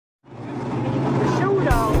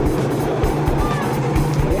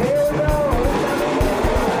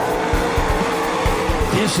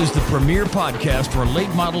This is the premier podcast for late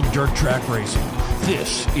model dirt track racing.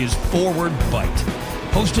 This is Forward Bite,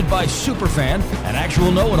 hosted by superfan and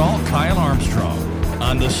actual know-it-all Kyle Armstrong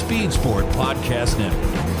on the Speed Sport Podcast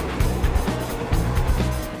Network.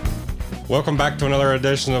 Welcome back to another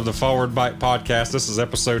edition of the Forward Bite Podcast. This is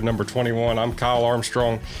episode number 21. I'm Kyle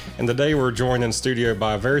Armstrong, and today we're joined in studio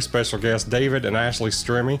by a very special guest, David and Ashley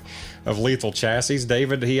Stremme of Lethal Chassis.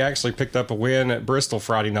 David, he actually picked up a win at Bristol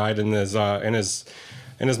Friday night in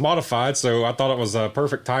his modified, so I thought it was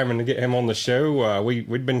perfect timing to get him on the show.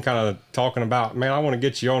 We'd been kind of talking about, man, I want to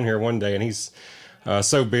get you on here one day, and he's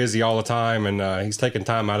so busy all the time, and he's taking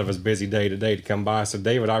time out of his busy day today to come by. So,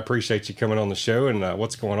 David, I appreciate you coming on the show, and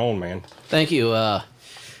what's going on, man? Thank you.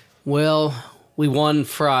 Well, we won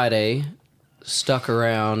Friday, stuck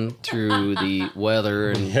around through the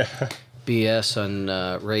weather and BS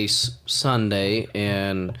on race Sunday,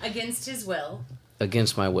 and against his will.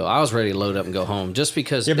 Against my will. I was ready to load up and go home just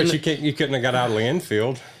because. Yeah, but you couldn't have got out of the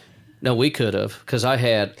infield. No, we could have, because I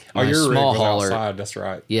had my your small rig was hauler. Outside, that's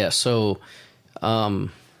right. Yeah, so,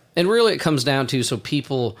 and really it comes down to, so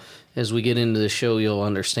people, as we get into the show, you'll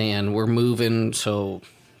understand, we're moving, so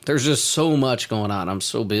there's just so much going on. I'm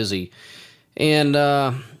so busy. And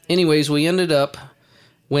anyways, we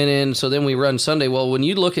went in, so then we run Sunday. Well, when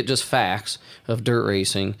you look at just facts of dirt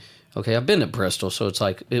racing, okay, I've been at Bristol, so it's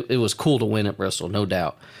like, it was cool to win at Bristol, no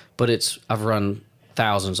doubt. But I've run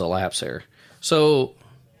thousands of laps there. So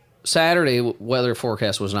Saturday, weather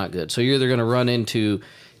forecast was not good. So you're either going to run into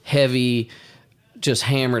heavy, just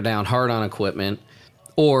hammer down hard on equipment,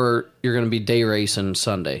 or you're going to be day racing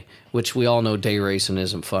Sunday, which we all know day racing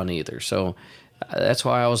isn't fun either. So that's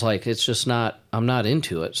why I was like, I'm not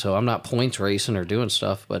into it. So I'm not points racing or doing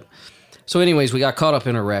stuff. But so anyways, we got caught up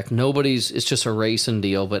in a wreck. It's just a racing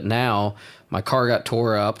deal. But now my car got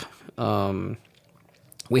tore up.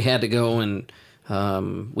 We had to go and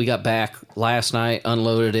we got back last night,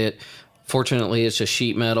 unloaded it. Fortunately, it's just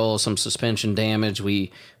sheet metal, some suspension damage.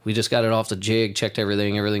 We just got it off the jig, checked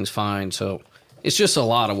everything. Everything's fine. So it's just a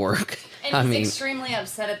lot of work. And he's extremely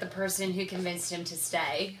upset at the person who convinced him to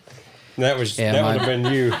stay. That would have been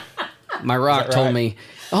you. My rock right? told me,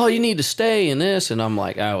 "Oh, you need to stay in this," and I'm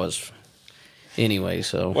like, anyway.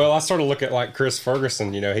 So well, I sort of look at like Chris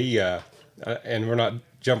Ferguson. You know, he and we're not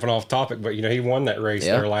jumping off topic, but you know, he won that race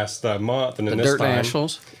there last month, and then the this Dirt time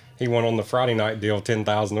Nationals. He won on the Friday night deal,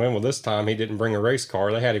 10,000 to win. Well, this time he didn't bring a race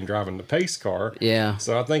car; they had him driving the pace car. Yeah.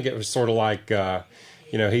 So I think it was sort of like.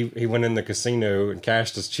 You know, he went in the casino and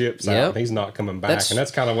cashed his chips out. And he's not coming back, and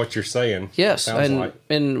that's kind of what you're saying. Yes,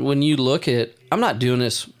 and when you look at, I'm not doing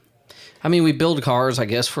this. I mean, we build cars, I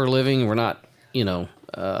guess, for a living. We're not, no,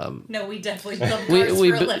 we definitely build cars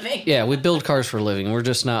for a living. Yeah, we build cars for a living. We're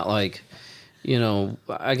just not like,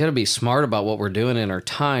 I got to be smart about what we're doing, and our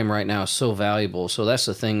time right now is so valuable. So that's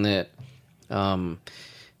the thing that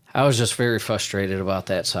I was just very frustrated about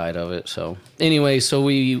that side of it. So anyway, so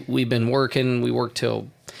we've been working. We worked till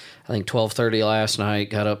I think 12:30 last night.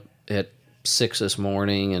 Got up at 6 this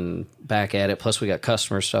morning and back at it. Plus we got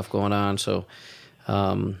customer stuff going on. So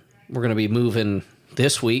we're going to be moving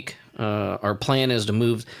this week. Our plan is to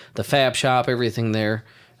move the fab shop, everything there,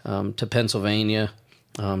 to Pennsylvania,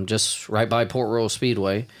 just right by Port Royal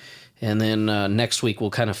Speedway. And then next week we'll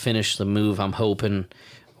kind of finish the move. I'm hoping.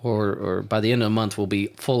 Or by the end of the month, we'll be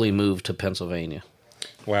fully moved to Pennsylvania.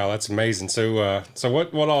 Wow, that's amazing. So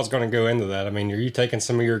what all is going to go into that? I mean, are you taking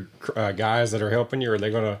some of your guys that are helping you, or are they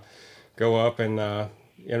going to go up and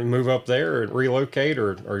move up there or relocate,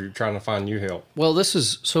 or are you trying to find new help? Well, this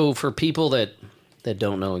is, so for people that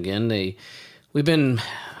don't know, again, it's been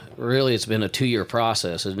a 2-year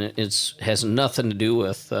process, and it has nothing to do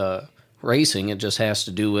with racing. It just has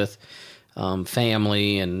to do with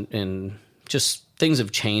family and just things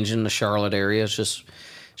have changed in the Charlotte area. It's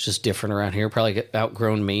just different around here. Probably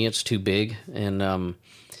outgrown me. It's too big. And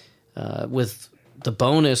with the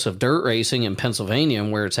bonus of dirt racing in Pennsylvania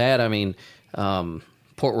and where it's at, I mean,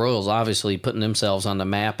 Port Royal's obviously putting themselves on the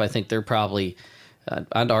map. I think they're probably,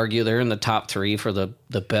 I'd argue they're in the top 3 for the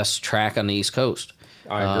best track on the East Coast.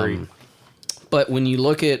 I agree. But when you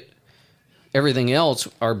look at everything else,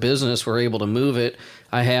 our business, we're able to move it.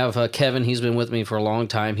 I have Kevin. He's been with me for a long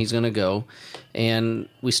time. He's going to go. And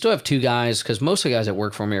we still have 2 guys, because most of the guys that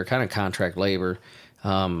work for me are kind of contract labor. 2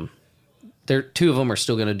 of them are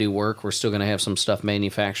still going to do work. We're still going to have some stuff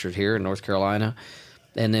manufactured here in North Carolina.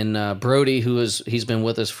 And then Brody, he's been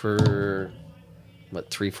with us for,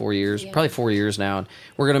 3-4 years? Yeah. Probably 4 years now. And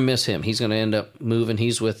we're going to miss him. He's going to end up moving.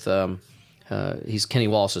 He's with he's Kenny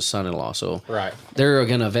Wallace's son-in-law. So right. They're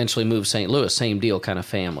going to eventually move St. Louis. Same deal, kind of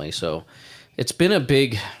family. So it's been a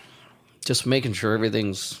big, just making sure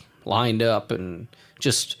everything's lined up and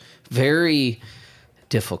just very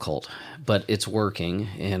difficult, but it's working,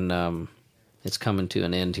 and it's coming to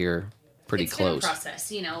an end here pretty close. It's been a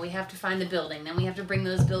process. We have to find the building, then we have to bring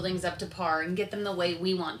those buildings up to par and get them the way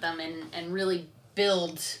we want them, and really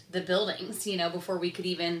build the buildings, before we could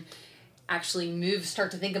even actually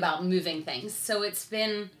start to think about moving things. So it's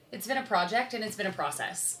been a project, and it's been a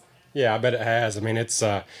process. Yeah, I bet it has. I mean, it's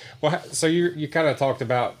so you kind of talked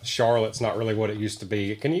about Charlotte's not really what it used to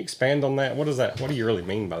be. Can you expand on that? What is that? What do you really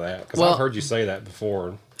mean by that? Because I've heard you say that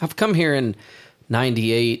before. I've come here in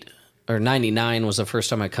 98 or 99 was the first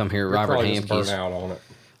time I come here. You're Robert probably just Hampke's. burnt out on it.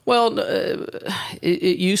 Well,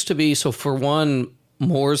 it used to be, so for one,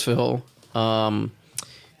 Mooresville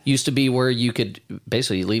used to be where you could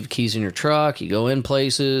basically leave keys in your truck, you go in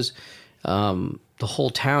places, the whole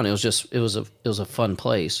town. It was a fun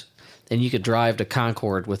place. And you could drive to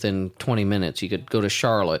Concord within 20 minutes. You could go to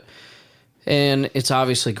Charlotte. And it's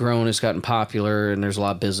obviously grown. It's gotten popular, and there's a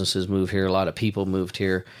lot of businesses move here. A lot of people moved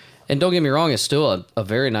here. And don't get me wrong, it's still a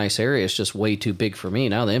very nice area. It's just way too big for me.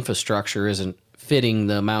 Now the infrastructure isn't fitting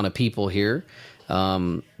the amount of people here.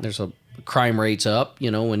 There's crime rates up,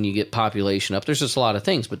 when you get population up. There's just a lot of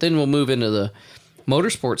things. But then we'll move into the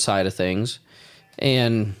motorsport side of things.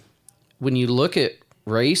 And when you look at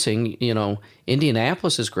racing,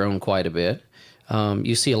 Indianapolis has grown quite a bit.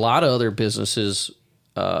 You see a lot of other businesses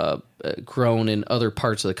grown in other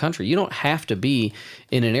parts of the country. You don't have to be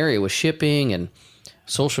in an area with shipping and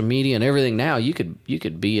social media and everything now. You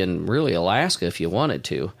could be in really Alaska if you wanted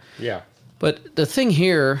to. Yeah. But the thing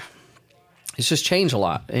here, it's just changed a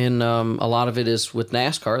lot. And a lot of it is with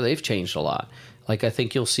NASCAR. They've changed a lot. Like I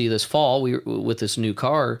think you'll see this fall with this new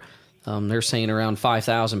car, they're saying around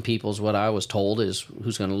 5,000 people is what I was told is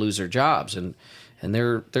who's going to lose their jobs, and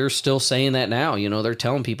they're still saying that now. They're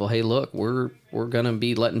telling people, hey, look, we're going to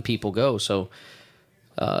be letting people go. So,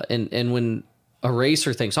 and when a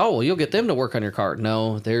racer thinks, oh, well, you'll get them to work on your car.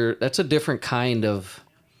 No, that's a different kind of.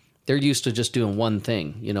 They're used to just doing one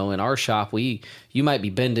thing. In our shop, you might be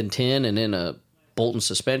bending tin and then a bolting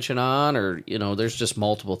suspension on, or there's just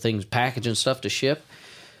multiple things, packaging stuff to ship.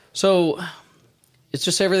 So. It's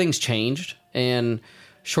just everything's changed, and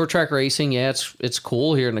short track racing, yeah, it's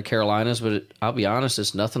cool here in the Carolinas, but I'll be honest,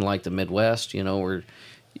 it's nothing like the Midwest. Where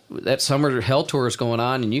that summer hell tour is going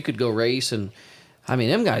on, and you could go race, and I mean,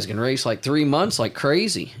 them guys can race like 3 months like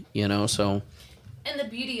crazy. So. And the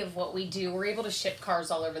beauty of what we do, we're able to ship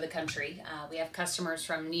cars all over the country. We have customers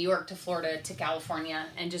from New York to Florida to California,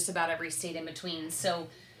 and just about every state in between. So.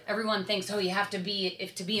 Everyone thinks, you have to be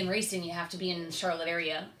in racing, you have to be in the Charlotte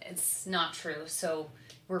area. It's not true. So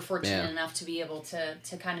we're fortunate enough to be able to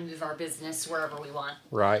kind of move our business wherever we want.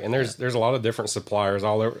 Right, and there's a lot of different suppliers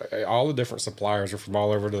all over. All the different suppliers are from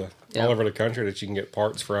all over the country that you can get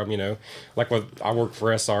parts from. Like I work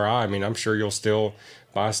for SRI. I mean, I'm sure you'll still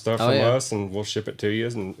buy stuff from us, and we'll ship it to you,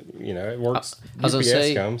 and it works. I was gonna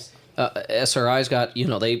say, comes. SRI's got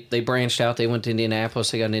they branched out. They went to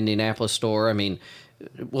Indianapolis. They got an Indianapolis store. I mean.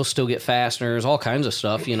 We'll still get fasteners, all kinds of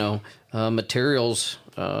stuff, materials.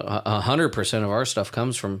 100% of our stuff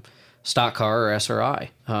comes from stock car or SRI.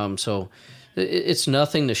 So it's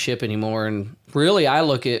nothing to ship anymore. And really, I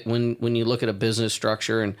look at when you look at a business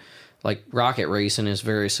structure, and like Rocket Racing is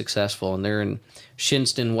very successful, and they're in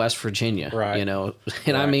Shinston, West Virginia, right.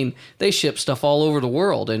 And I mean, they ship stuff all over the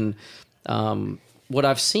world. And what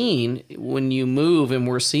I've seen when you move, and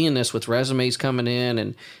we're seeing this with resumes coming in,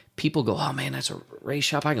 and people go, oh man, that's a race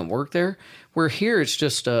shop, I can work there. Where here, it's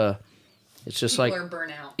just people like are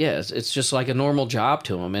burnout. Yeah, it's just like a normal job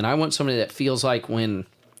to them. And I want somebody that feels like when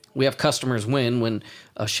we have customers when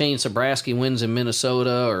Shane Sabraski wins in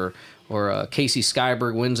Minnesota, or Casey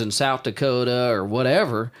Skyberg wins in South Dakota, or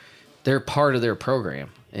whatever, they're part of their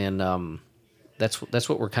program, and that's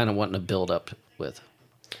what we're kind of wanting to build up with.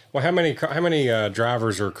 Well, how many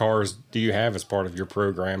drivers or cars do you have as part of your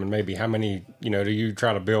program, and maybe how many do you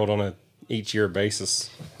try to build on a each year basis?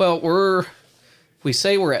 Well, we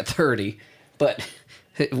say we're at 30, but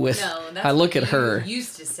I look at her.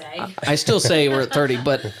 Used to say. I still say we're at 30,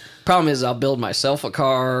 but problem is I'll build myself a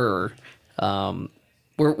car, or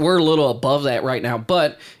we're a little above that right now,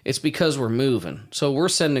 but it's because we're moving. So we're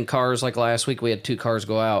sending cars. Like last week, we had 2 cars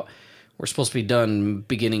go out. We're supposed to be done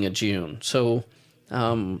beginning of June. So.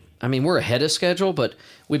 I mean, we're ahead of schedule, but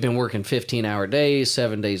we've been working 15-hour days,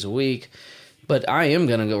 7 days a week. But I am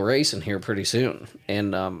gonna go racing here pretty soon,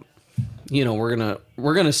 and we're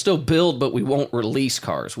gonna still build, but we won't release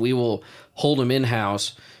cars. We will hold them in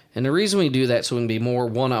house, and the reason we do that so we can be more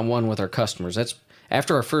one-on-one with our customers. That's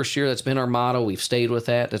after our first year. That's been our motto. We've stayed with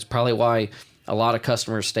that. That's probably why a lot of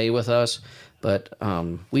customers stay with us. But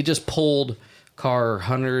we just pulled car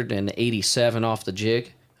 187 off the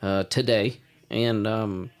jig today. And,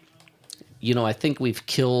 I think we've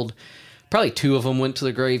killed probably 2 of them went to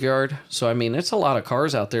the graveyard. So, I mean, it's a lot of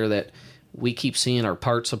cars out there that we keep seeing our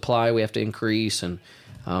part supply. We have to increase and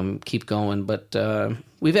keep going. But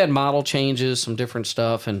we've had model changes, some different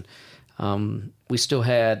stuff. And we still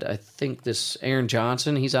had, I think, this Aaron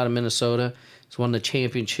Johnson. He's out of Minnesota. He's won the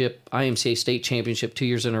championship, IMCA state championship 2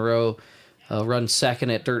 years in a row. Run second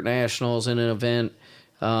at Dirt Nationals in an event.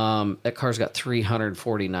 That car's got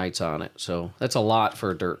 340 nights on it. So that's a lot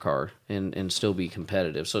for a dirt car and still be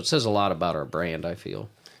competitive. So it says a lot about our brand, I feel.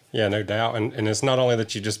 Yeah, no doubt. And it's not only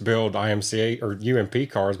that you just build IMCA or UMP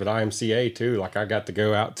cars, but IMCA too. Like I got to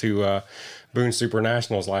go out to Boone Super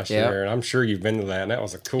Nationals last year, and I'm sure you've been to that, and that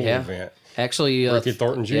was a cool event. Actually, Ricky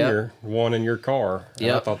Thornton Jr. won in your car.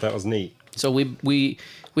 Yeah, I thought that was neat. So we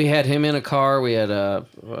had him in a car. We had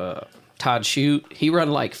Todd Shute. He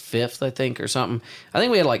run like 5th, I think, or something. I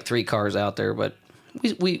think we had like 3 cars out there, but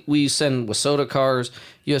we send Wasota cars,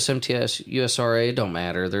 USMTS, USRA, don't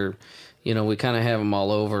matter. They're, we kind of have them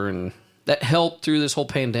all over, and that helped through this whole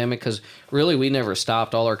pandemic because really we never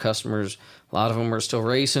stopped. All our customers, a lot of them were still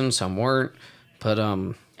racing, some weren't, but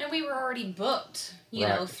and we were already booked,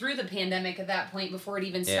 through the pandemic at that point before it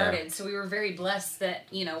even started. Yeah. So we were very blessed that,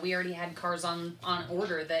 we already had cars on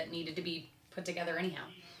order that needed to be put together anyhow.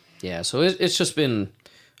 Yeah, so it's just been,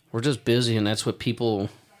 we're just busy, and that's what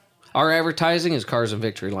our advertising is cars in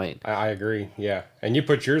Victory Lane. I agree, yeah. And you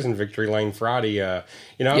put yours in Victory Lane Friday. I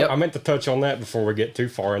meant to touch on that before we get too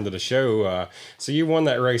far into the show. So you won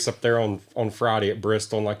that race up there on Friday at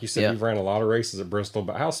Bristol, and like you said, you've ran a lot of races at Bristol,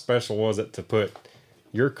 but how special was it to put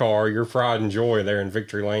your car, your pride and joy there in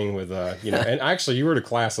Victory Lane with, and actually you were the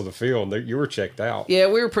class of the field. You were checked out. Yeah,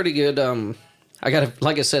 we were pretty good.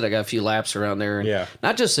 Like I said, I got a few laps around there. And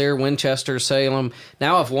not just there, Winchester, Salem.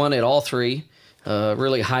 Now I've won at all 3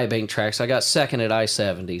 really high bank tracks. I got second at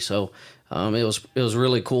I-70, so it was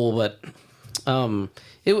really cool. But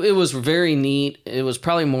it was very neat. It was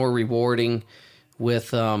probably more rewarding with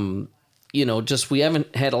just we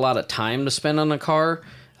haven't had a lot of time to spend on the car.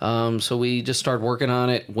 So we just started working on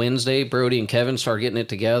it Wednesday. Brody and Kevin started getting it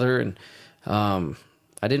together, and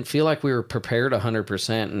I didn't feel like we were prepared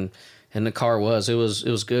 100%, and the car was. It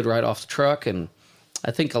was good right off the truck, and I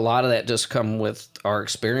think a lot of that just come with our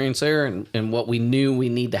experience there and what we knew we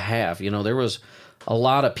need to have. There was a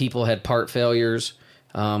lot of people had part failures.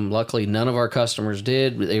 Luckily, none of our customers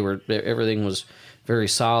did. Everything was very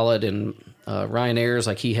solid, and Ryan Ayers,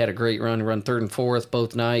 like he had a great run 3rd and 4th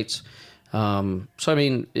both nights. So I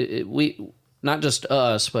mean, we not just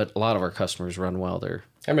us, but a lot of our customers run well there.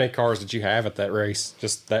 How many cars did you have at that race?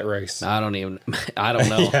 Just that race? I don't know.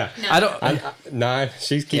 Yeah. No.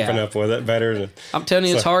 She's keeping up with it better than. I'm telling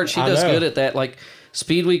you, it's hard. She does good at that. Like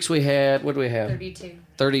speed weeks we had, what do we have?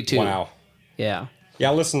 32. Wow. Yeah.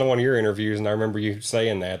 Yeah, I listened to one of your interviews, and I remember you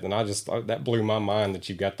saying that, and that blew my mind that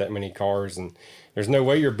you've got that many cars, and there's no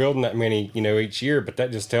way you're building that many, each year, but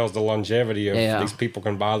that just tells the longevity of these people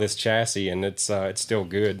can buy this chassis, and it's still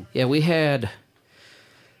good. Yeah, we had.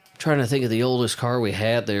 I'm trying to think of the oldest car we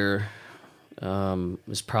had there. It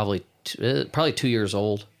was probably 2 years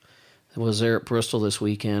old. It was there at Bristol this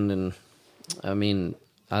weekend, and I mean,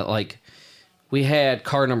 we had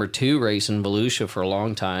car number 2 racing Volusia for a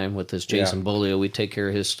long time with this Jason Bulio. We take care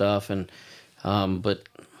of his stuff, and but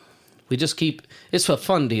we just keep. It's a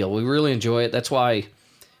fun deal. We really enjoy it. That's why,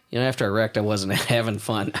 after I wrecked, I wasn't having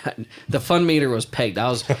fun. The fun meter was pegged.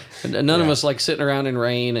 None of us like sitting around in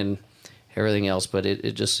rain and everything else, but it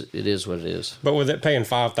is what it is. But with it paying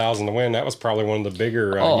 $5,000 to win, that was probably one of the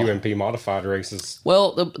bigger UMP modified races.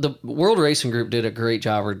 Well, the World Racing Group did a great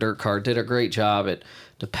job, or Dirt Car did a great job at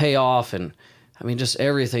the payoff, and I mean, just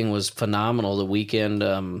everything was phenomenal the weekend.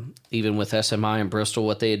 Even with SMI and Bristol,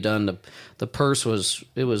 what they had done, the purse was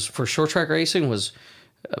for short track racing was.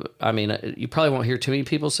 I mean, you probably won't hear too many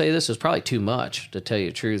people say this. It's probably too much, to tell you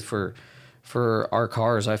the truth. For our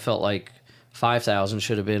cars, I felt like $5,000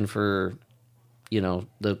 should have been for,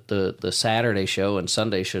 the Saturday show, and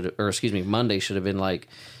Monday should have been like,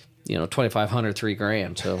 $2,500,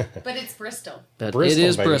 $3,000. So, but it's Bristol. But Bristol, it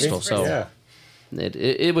is baby. Bristol. So yeah.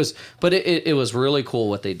 it was really cool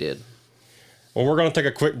what they did. Well, we're going to take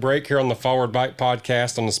a quick break here on the Forward Bite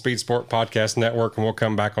Podcast on the Speed Sport Podcast Network, and we'll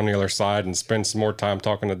come back on the other side and spend some more time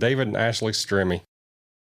talking to David and Ashley Stremme.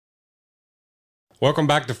 Welcome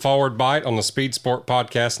back to Forward Bite on the Speed Sport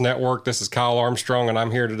Podcast Network. This is Kyle Armstrong, and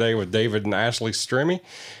I'm here today with David and Ashley Stremme.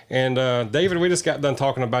 And David, we just got done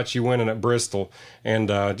talking about you winning at Bristol, and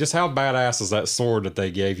just how badass is that sword that they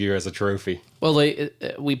gave you as a trophy? Well,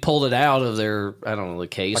 we pulled it out of their, I don't know, the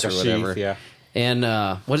case like or whatever. Sheath, yeah. And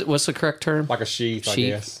what's the correct term? Like a sheath, I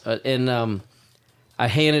guess. I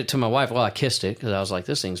handed it to my wife. Well, I kissed it because I was like,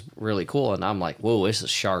 this thing's really cool. And I'm like, whoa, this is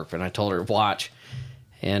sharp. And I told her, watch.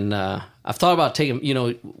 And I've thought about taking,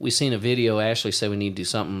 we seen a video. Ashley said we need to do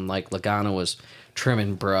something like Logano was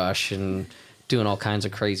trimming brush and doing all kinds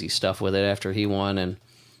of crazy stuff with it after he won. And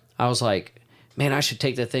I was like, man, I should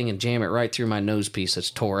take that thing and jam it right through my nose piece that's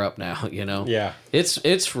tore up now, Yeah.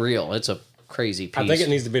 It's real. It's a crazy piece. I think it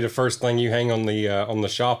needs to be the first thing you hang on the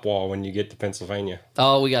shop wall when you get to Pennsylvania.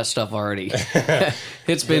 Oh, we got stuff already.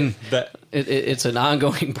 It's been it's an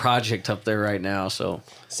ongoing project up there right now. So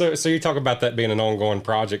you talk about that being an ongoing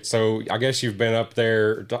project. So I guess you've been up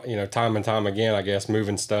there, time and time again. I guess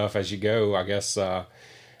moving stuff as you go. I guess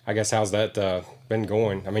how's that been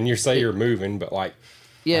going? I mean, you say you're moving, but I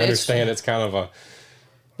understand it's kind of a.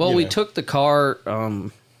 Well, we took the car.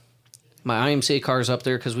 My IMCA car's up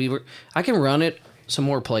there because I can run it some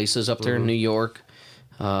more places up there in New York.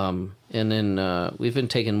 And then we've been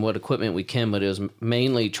taking what equipment we can, but it was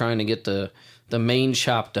mainly trying to get the main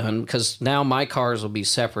shop done because now my cars will be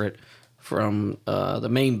separate from the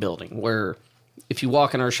main building where if you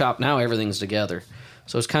walk in our shop now, everything's together.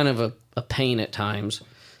 So it's kind of a pain at times.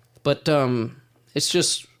 But it's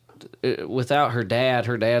just without her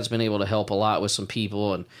dad's been able to help a lot with some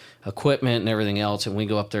people and equipment and everything else, and we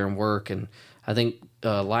go up there and work. And I think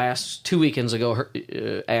last 2 weekends ago,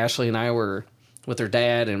 Ashley and I were with her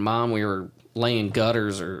dad and mom. We were laying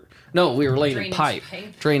gutters, we were laying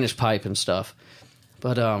drainage pipe and stuff.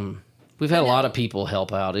 But we've had a lot of people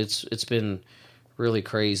help out. It's been really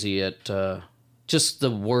crazy at just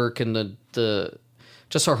the work and the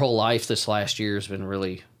just our whole life. This last year has been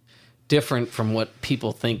really different from what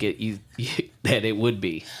people think that it would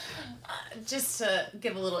be. Just to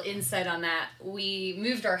give a little insight on that, we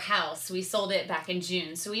moved our house. We sold it back in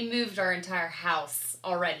June. So we moved our entire house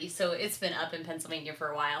already. So it's been up in Pennsylvania for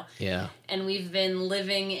a while. Yeah. And we've been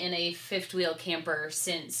living in a fifth wheel camper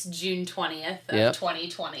since June 20th of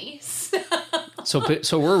 2020.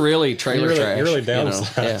 So we're really trailer trash. You're really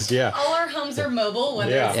downsized. Yeah. All our homes are mobile,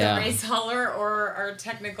 whether it's the race hauler or our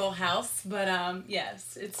technical house. But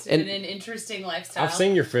yes, it's been an interesting lifestyle. I've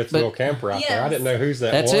seen your fifth wheel camper out there. I didn't know whose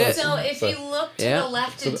that was. That's it. So if you look to the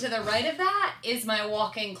left and to the right of that is my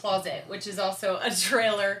walk-in closet, which is also a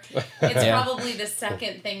trailer. It's probably the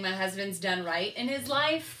second thing my husband's done right in his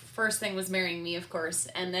life. First thing was marrying me, of course,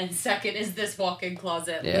 and then second is this walk-in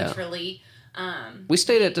closet, literally. We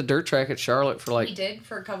stayed at the dirt track at Charlotte for we did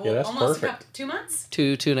for a couple, almost 2 months?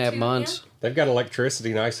 2.5 months. Yeah. They've got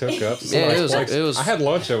electricity, nice hookups. It was. I had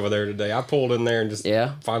lunch over there today. I pulled in there and just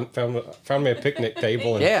found me a picnic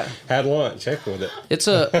table and had lunch. Heck with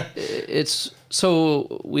it.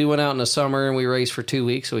 So we went out in the summer and we raced for 2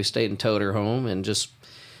 weeks. So we stayed in Toter home and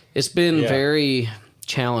it's been very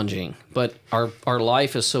challenging. But our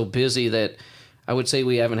life is so busy that I would say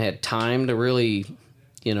we haven't had time to really,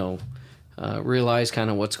 realize kind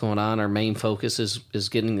of what's going on. Our main focus is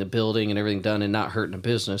getting the building and everything done and not hurting the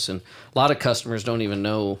business. And a lot of customers don't even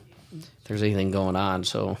know there's anything going on.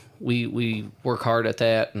 So we work hard at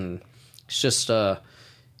that, and it's just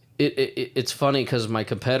it's funny because my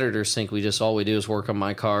competitors think all we do is work on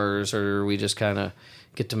my cars, or we just kind of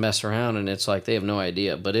get to mess around, and it's like they have no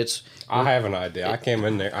idea. But I have an idea. I come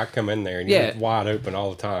in there and you're wide open all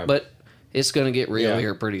the time. But it's going to get real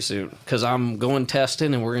here pretty soon because I'm going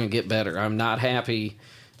testing and we're going to get better. I'm not happy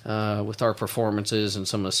with our performances and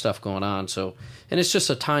some of the stuff going on. So, and it's just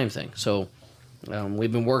a time thing. So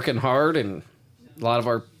we've been working hard, and a lot of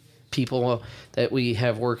our people that we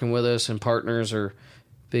have working with us and partners are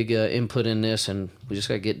big input in this, and we just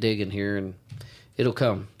got to get digging here and it'll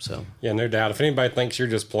come. So yeah, no doubt. If anybody thinks you're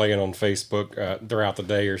just playing on Facebook throughout the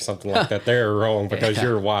day or something like that, they're wrong because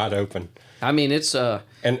you're wide open. I mean, it's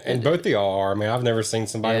and both of y'all are. I mean, I've never seen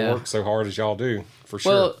somebody work so hard as y'all do, for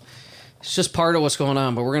sure. Well, it's just part of what's going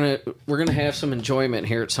on, but we're gonna have some enjoyment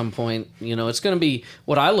here at some point. It's gonna be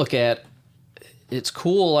what I look at. It's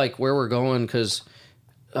cool, like where we're going, because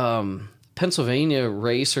Pennsylvania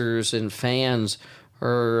racers and fans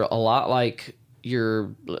are a lot like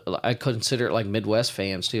I consider it like Midwest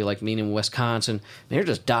fans too, like meaning Wisconsin. They're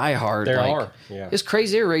just diehard. They are. Yeah. It's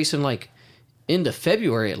crazy. They're racing like into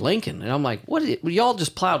February at Lincoln, and I'm like, what? Y'all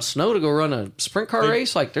just plowed snow to go run a sprint car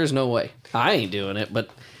race? Like, there's no way. I ain't doing it, but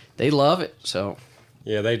they love it. So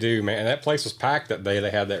yeah, they do, man. And that place was packed that day. They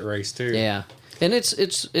had that race too. Yeah, and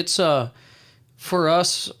it's for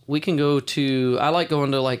us. We can go to. I like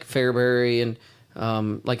going to like Fairbury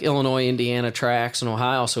and like Illinois, Indiana tracks, and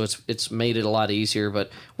Ohio. So it's made it a lot easier. But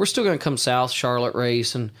we're still going to come south, Charlotte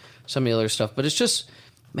race, and some of the other stuff. But it's just.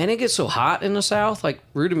 Man, it gets so hot in the South. Like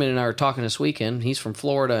Rudiman and I were talking this weekend. He's from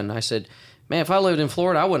Florida, and I said, man, if I lived in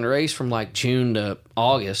Florida, I wouldn't race from like June to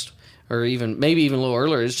August, or maybe even a little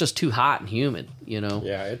earlier. It's just too hot and humid,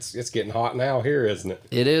 Yeah, it's getting hot now here, isn't it?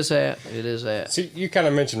 It is that. So you kind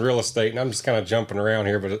of mentioned real estate, and I'm just kind of jumping around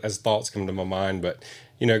here, but as thoughts come to my mind, but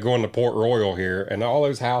going to Port Royal here, and all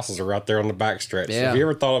those houses are right there on the backstretch. Yeah. Have you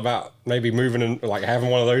ever thought about maybe moving in, like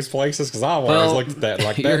having one of those places? Because I've always looked at that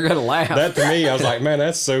like that. You're gonna laugh. That to me, I was like, man,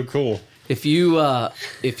 that's so cool. If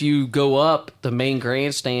you go up the main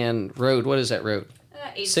grandstand road, what is that road?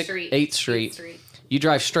 8th Street. 8th Street. You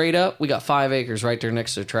drive straight up. We got 5 acres right there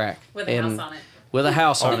next to the track. With a house on it. With a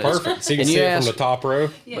house on it. Perfect. So you can see it from the top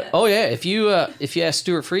row. Yeah. Oh yeah. If you ask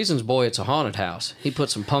Stuart Friesen's boy, it's a haunted house. He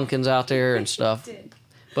put some pumpkins out there and stuff.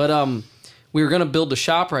 But we were gonna build the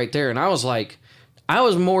shop right there, and I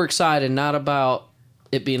was more excited not about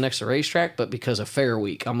it being next to the racetrack, but because of Fair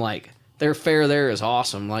Week. I'm like, their fair there is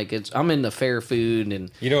awesome. Like I'm into fair food,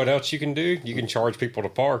 and you know what else you can do? You can charge people to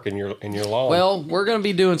park in your lawn. well, we're gonna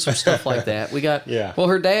be doing some stuff like that. We got Well,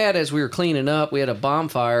 her dad, as we were cleaning up, we had a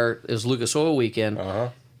bonfire. It was Lucas Oil weekend.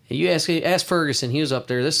 You ask Ferguson. He was up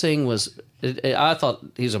there. This thing was. I thought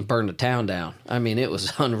he was gonna burn the town down. I mean, it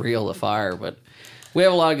was unreal, the fire. But we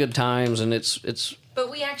have a lot of good times, and it's.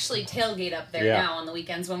 But we actually tailgate up there now on the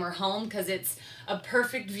weekends when we're home because it's a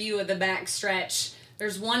perfect view of the back stretch.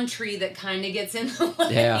 There's one tree that kind of gets in the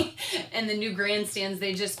way, and the new grandstands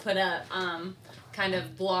they just put up, kind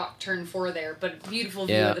of block turn 4 there, but beautiful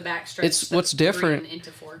view of the back stretch. It's what's different.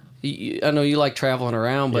 Into 4. I know you like traveling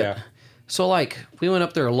around, but so like we went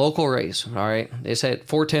up there a local race. All right, they said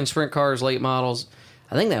 410 sprint cars, late models.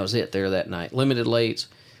 I think that was it there that night. Limited lates.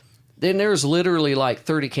 Then there's literally like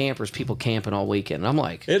 30 campers, people camping all weekend. I'm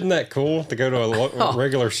like, isn't that cool to go to a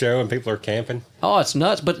regular show and people are camping? Oh, it's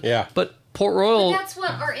nuts. But Port Royal. But that's what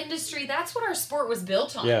our industry, that's what our sport was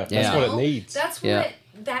built on. Yeah, that's what it needs. That's what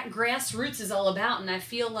that grassroots is all about. And I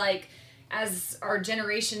feel like as our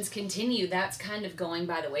generations continue, that's kind of going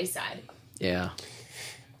by the wayside. Yeah.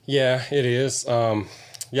 Yeah, it is. I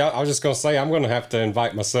was just going to say, I'm going to have to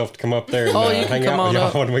invite myself to come up there and hang out with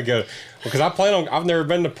y'all when we go. Because I've never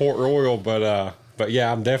been to Port Royal, but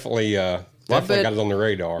yeah, I'm definitely got it on the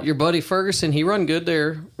radar. Your buddy Ferguson, he run good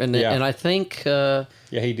there. And I think. Yeah,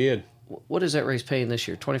 he did. What is that race paying this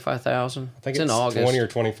year? $25,000. I think it's in August. $20,000 or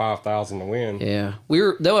 $25,000 to win. Yeah,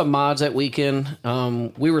 they'll have mods that weekend.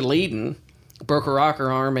 We were leading, broke a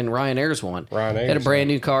rocker arm, and Ryan Ayers won. Ryan Ayers had a brand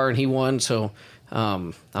new car, and he won. So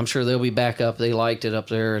I'm sure they'll be back up. They liked it up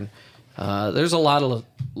there, and there's a lot of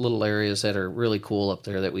little areas that are really cool up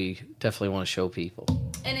there that we definitely want to show people.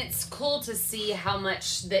 And it's cool to see how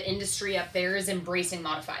much the industry up there is embracing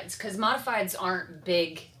modifieds, because modifieds aren't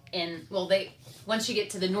big once you get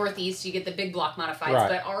to the Northeast, you get the big block modifieds,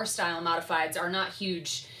 but our style modifieds are not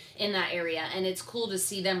huge in that area. And it's cool to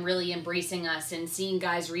see them really embracing us and seeing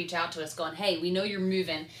guys reach out to us going, hey, we know you're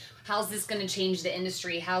moving. How's this going to change the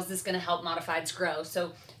industry? How's this going to help modifieds grow?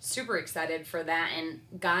 So super excited for that. And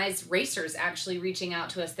guys, racers actually reaching out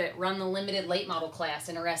to us that run the limited late model class,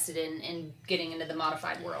 interested in getting into the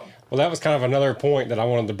modified world. Well, that was kind of another point that I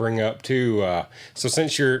wanted to bring up too. So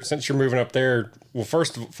since you're moving up there, well,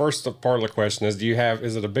 first part of the question is,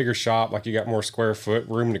 is it a bigger shop? Like you got more square foot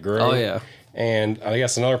room to grow? Oh yeah. And I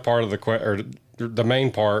guess another part of the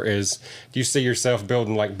main part is, do you see yourself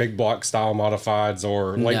building like big block style modifieds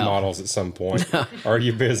or late models at some point? Or are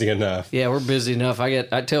you busy enough? Yeah, we're busy enough. I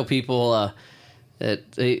tell people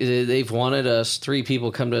that they've wanted us. 3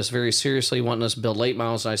 people come to us very seriously wanting us to build late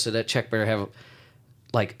models, and I said that check better have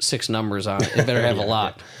like 6 numbers on it. It better have a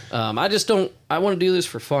lot. I just don't. I want to do this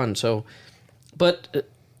for fun. So, but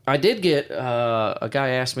I did get a guy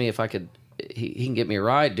asked me if I could. He can get me a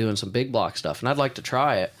ride doing some big block stuff, and I'd like to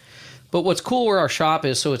try it. But what's cool where our shop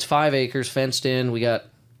is, so it's 5 acres fenced in. We got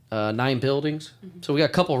 9 buildings, so we got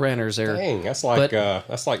a couple renters there. Dang, that's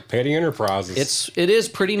like petty enterprises. It is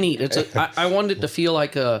pretty neat. I wanted it to feel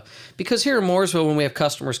like because here in Mooresville, when we have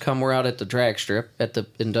customers come, we're out at the drag strip at the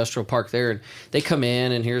industrial park there, and they come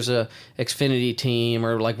in, and here's a Xfinity team,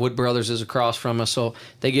 or like Wood Brothers is across from us, so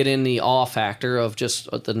they get in the awe factor of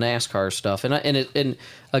just the NASCAR stuff, and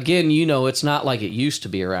again, it's not like it used to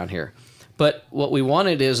be around here. But what we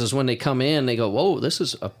wanted is when they come in, they go, whoa, this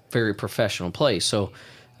is a very professional place. So,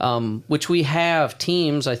 which we have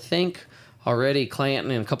teams, I think already. Clanton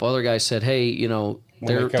and a couple other guys said, hey,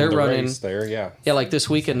 they're running there, yeah, like this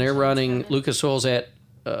weekend they're running Lucas Oil's at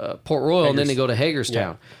Port Royal, and then they go to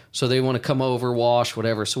Hagerstown. Yeah. So they want to come over, wash,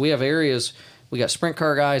 whatever. So we have areas. We got sprint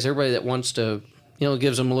car guys, everybody that wants to,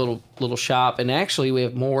 gives them a little shop, and actually we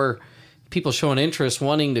have more people showing interest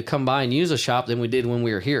wanting to come by and use a shop than we did when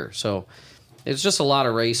we were here. So it's just a lot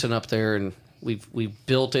of racing up there, and we've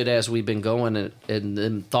built it as we've been going,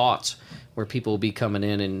 and thoughts where people will be coming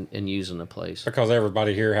in and using the place. Because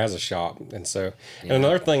everybody here has a shop. And so, and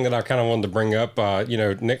another thing that I kind of wanted to bring up,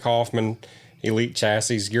 Nick Hoffman, Elite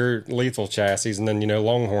Chassis, your Lethal Chassis, and then,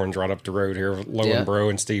 Longhorns right up the road here, Lowenbro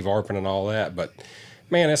and Steve Arpin and all that. But,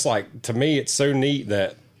 man, it's like, to me, it's so neat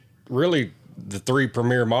that really the 3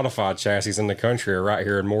 premier modified chassis in the country are right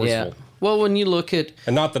here in Mooresville. Yeah. Well, when you look at...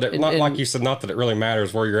 And not that like you said, not that it really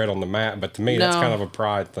matters where you're at on the map, but to me, that's kind of a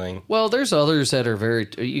pride thing. Well, there's others that are very...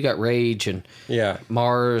 You got Rage and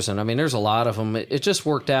Mars, and I mean, there's a lot of them. It just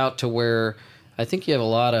worked out to where I think you have a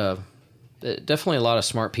lot of... Definitely a lot of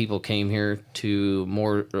smart people came here to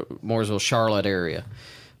Mooresville, Charlotte area.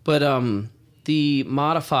 But the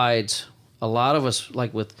modifieds, a lot of us,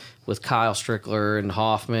 like with Kyle Strickler and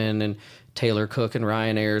Hoffman and Taylor Cook and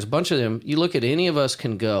Ryan Ayers, a bunch of them, you look at any of us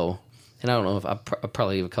can go... And I don't know if I'll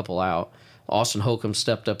probably leave a couple out. Austin Holcomb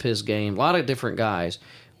stepped up his game. A lot of different guys.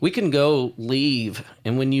 We can go leave,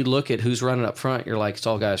 and when you look at who's running up front, you're like, it's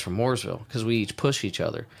all guys from Mooresville because we each push each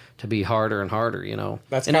other to be harder and harder,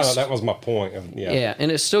 That was my point. Yeah,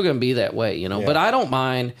 and it's still going to be that way, Yeah. But I don't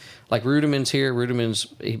mind, like Rudiman's here.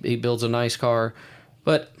 He builds a nice car.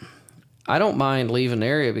 But I don't mind leaving the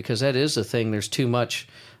area because that is the thing. There's too much,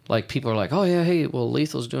 like people are like, oh, yeah, hey, well,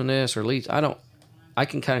 Lethal's doing this or I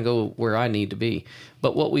can kind of go where I need to be.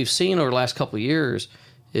 But what we've seen over the last couple of years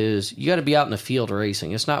is you got to be out in the field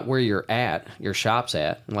racing. It's not where you're at, your shop's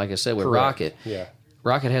at. And like I said, with Correct. Rocket,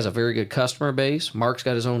 Rocket has a very good customer base. Mark's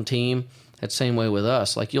got his own team. That's the same way with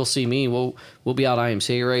us. Like you'll see me, we'll be out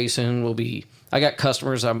IMCA racing. I got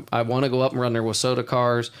customers. I want to go up and run their Wasota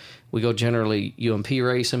cars. We go generally UMP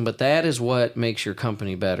racing. But that is what makes your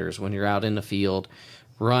company better is when you're out in the field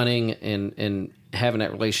running and having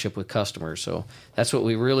that relationship with customers. So that's what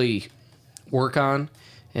we really work on.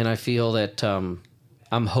 And I feel that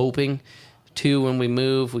I'm hoping, too, when we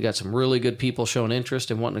move, we got some really good people showing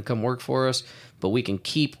interest and wanting to come work for us, but we can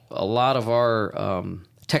keep a lot of our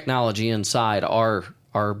technology inside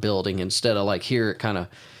our building instead of like here,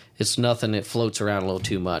 it's nothing that floats around a little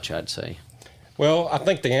too much, I'd say. Well, I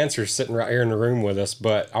think the answer is sitting right here in the room with us,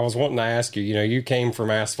 but I was wanting to ask you, you came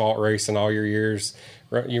from asphalt racing all your years.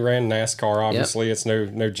 You ran NASCAR, obviously. Yep. It's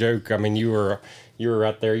no joke. I mean, you were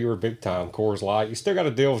right there. You were big time. Coors Light. You still got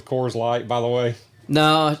to deal with Coors Light, by the way.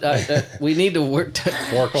 No, we need to work.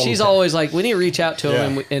 Work on. She's always like, we need to reach out to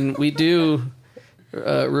them, and we do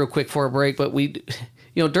real quick for a break. But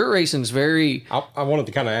dirt racing's very. I wanted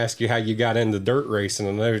to kind of ask you how you got into dirt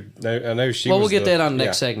racing. I know she. Well, we'll get that on the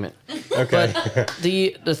next segment. Okay. But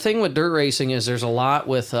the thing with dirt racing is there's a lot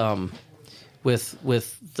with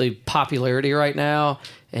the popularity right now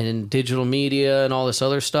and in digital media and all this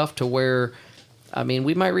other stuff to where, I mean,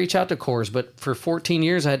 we might reach out to Coors, but for 14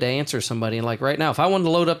 years I had to answer somebody. And like right now, if I wanted to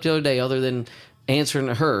load up the other day other than answering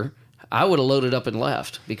to her, I would have loaded up and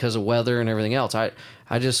left because of weather and everything else. I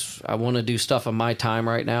want to do stuff on my time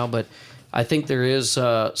right now, but I think there is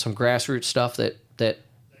some grassroots stuff that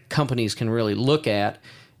companies can really look at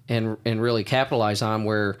and really capitalize on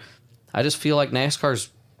where I just feel like NASCAR's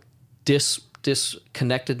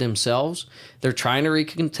disconnected themselves. They're trying to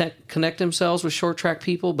reconnect themselves with short track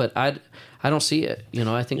people, but I don't see it.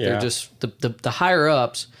 I think they're just the higher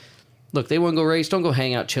ups. Look, they want to go race. Don't go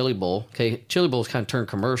hang out Chili Bowl. Okay, Chili Bowl's kind of turned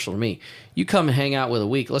commercial to me. You come and hang out with a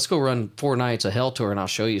week. Let's go run 4 nights of Hell Tour, and I'll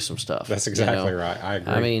show you some stuff. That's exactly right. I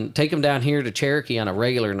agree. I mean, take them down here to Cherokee on a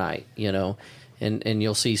regular night, and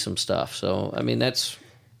you'll see some stuff. So, I mean, that's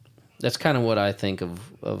kind of what I think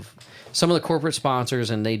of some of the corporate sponsors,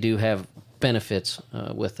 and they do have benefits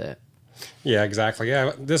with that. Yeah, exactly.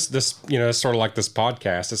 Yeah, this it's sort of like this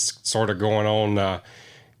podcast. It's sort of going on.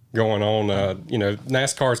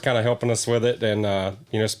 NASCAR is kind of helping us with it,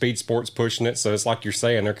 and Speed Sport's pushing it. So it's like you're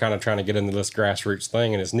saying, they're kind of trying to get into this grassroots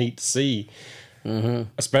thing, and it's neat to see,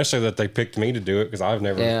 especially that they picked me to do it because I've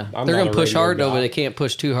never. Yeah, they're going to push hard though, but they can't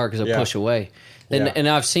push too hard because they'll push away. And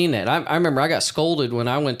I've seen that. I remember I got scolded when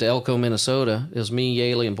I went to Elko, Minnesota. It was me,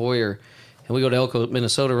 Yaley, and Boyer. And we go to Elko,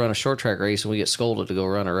 Minnesota, run a short track race, and we get scolded to go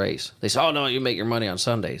run a race. They say, "Oh no, you make your money on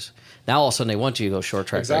Sundays." Now all of a sudden they want you to go short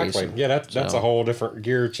track racing. Exactly. Yeah, that's a whole different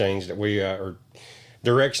gear change that we or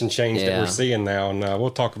direction change that we're seeing now, and we'll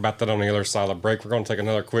talk about that on the other side of the break. We're going to take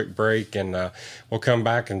another quick break, and we'll come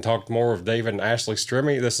back and talk more with David and Ashley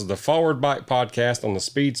Stremme. This is the Forward Bite Podcast on the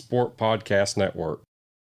Speed Sport Podcast Network.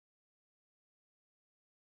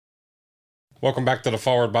 Welcome back to the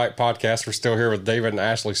Forward Bite Podcast. We're still here with David and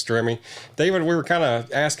Ashley Stremme. David, we were kind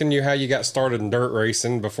of asking you how you got started in dirt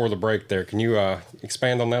racing before the break there. Can you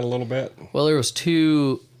expand on that a little bit? Well, there was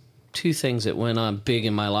two things that went on big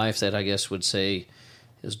in my life that I guess would say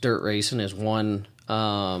is dirt racing. Is one,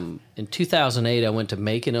 in 2008, I went to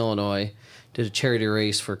Macon, Illinois, did a charity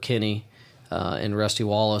race for Kenny in Rusty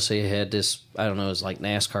Wallace. They had this, I don't know, it was like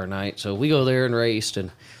NASCAR night. So we go there and raced,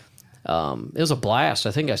 and it was a blast.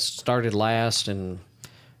 I think I started last and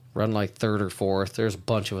run like third or fourth. There's a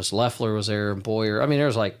bunch of us. Leffler was there and Boyer. I mean, there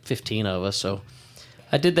was like 15 of us. So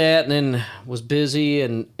I did that and then was busy,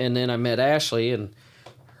 and then I met Ashley, and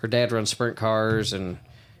her dad runs sprint cars, and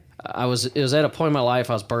it was at a point in my life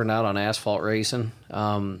I was burned out on asphalt racing.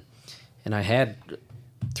 And I had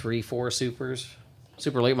 3-4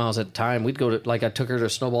 super late models at the time. We'd go to, like, I took her to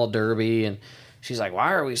Snowball Derby, and she's like,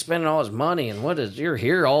 why are we spending all this money? And you're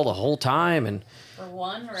here all the whole time. And for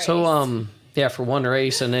one race. So, yeah, for one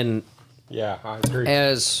race. And then, yeah, I agree.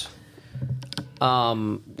 As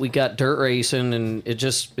we got dirt racing, and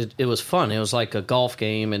it was fun. It was like a golf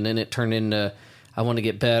game, and then it turned into, I want to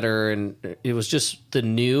get better, and it was just the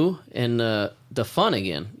new and the fun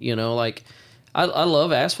again. You know, like, I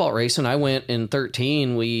love asphalt racing. I went in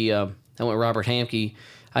 2013. I went with Robert Hamke.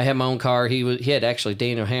 I had my own car. He had actually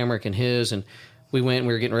Daniel Hamrick in his, and we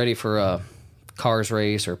were getting ready for a cars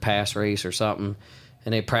race or pass race or something,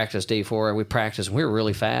 and they practiced day 4. We practiced, and we were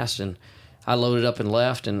really fast, and I loaded up and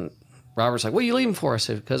left, and Robert's like, what are you leaving for? I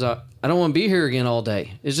said, because I don't want to be here again all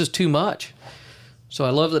day. It's just too much. So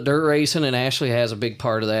I love the dirt racing, and Ashley has a big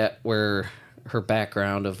part of that, where her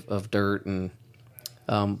background of dirt. And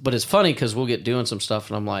but it's funny because we'll get doing some stuff,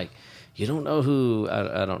 and I'm like, you don't know who,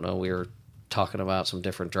 I don't know, we were talking about some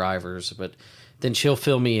different drivers, but then she'll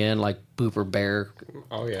fill me in, like Booper Bear,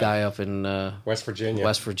 guy up in West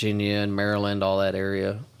Virginia and Maryland, all that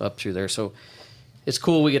area up through there. So it's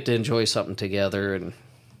cool. We get to enjoy something together and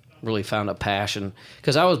really found a passion.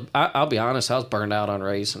 Because I'll be honest, I was burned out on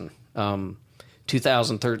racing.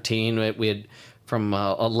 2013, we had from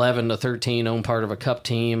 11 to 13 owned part of a cup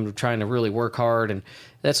team, trying to really work hard. And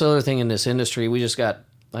that's the other thing in this industry. I just got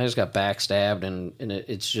backstabbed, and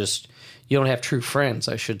it's just, you don't have true friends,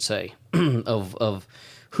 I should say, of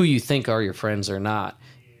who you think are your friends or not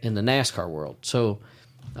in the NASCAR world. So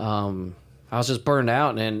I was just burned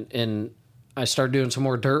out, and I started doing some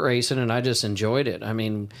more dirt racing, and I just enjoyed it. I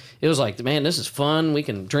mean, it was like, man, this is fun. We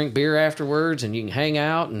can drink beer afterwards, and you can hang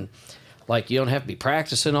out, and like, you don't have to be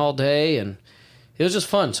practicing all day, and it was just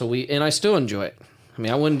fun. So and I still enjoy it. I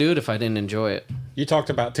mean, I wouldn't do it if I didn't enjoy it. You talked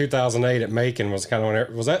about 2008 at Macon was kind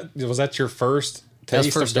of, was that your first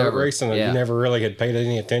taste of dirt racing, and you never really had paid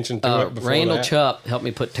any attention to it before Randall that? Chupp helped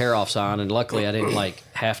me put tear-offs on, and luckily I didn't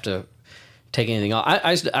have to take anything off.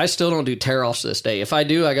 I still don't do tear-offs to this day. If I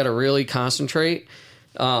do, I got to really concentrate,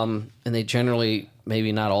 and they generally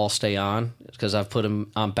maybe not all stay on because I've put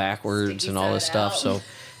them on backwards and all this stuff. So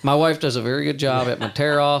my wife does a very good job at my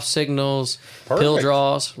tear-off signals, pill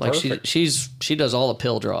draws. Like, she does all the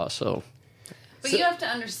pill draws. So, but you have to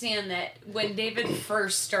understand that when David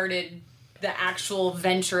first started the actual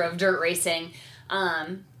venture of dirt racing,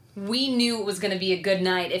 we knew it was going to be a good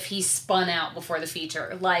night if he spun out before the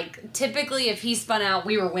feature. Like, typically, if he spun out,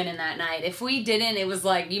 we were winning that night. If we didn't, it was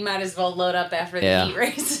like, you might as well load up after the heat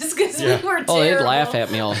races because we were terrible. Oh, they'd laugh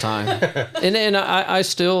at me all the time. and I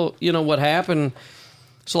still, you know, what happened,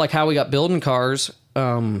 so like how we got building cars,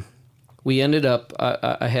 we ended up,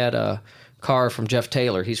 I had a car from Jeff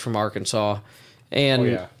Taylor. He's from Arkansas.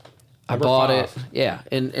 And I bought 5. It. Yeah.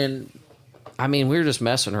 And I mean, we were just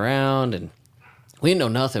messing around, and we didn't know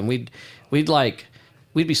nothing. We'd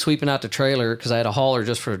be sweeping out the trailer because I had a hauler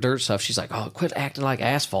just for the dirt stuff. She's like, oh, quit acting like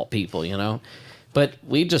asphalt people, you know. But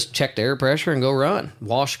we just check the air pressure and go run,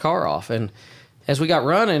 wash the car off. And as we got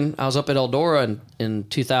running, I was up at Eldora in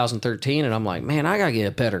 2013, and I'm like, man, I got to get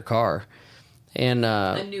a better car. And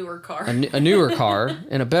a newer car. a newer car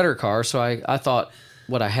and a better car. So I thought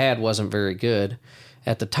what I had wasn't very good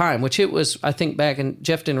at the time, which it was, I think, back in,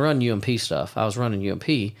 Jeff didn't run UMP stuff. I was running UMP.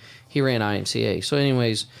 He ran IMCA. So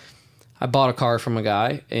anyways, I bought a car from a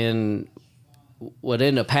guy, and what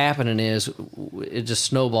ended up happening is it just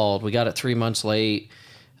snowballed. We got it 3 months late.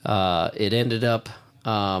 It ended up,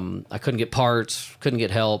 I couldn't get parts, couldn't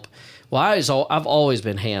get help. Well, I've always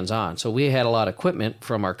been hands-on. So we had a lot of equipment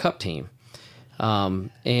from our cup team.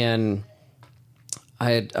 And I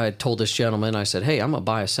had told this gentleman, I said, hey, I'm going to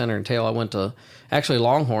buy a center and tail. I went to, actually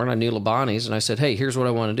Longhorn, I knew Labani's, and I said, hey, here's what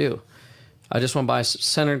I want to do. I just want to buy a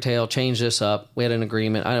center and tail, change this up. We had an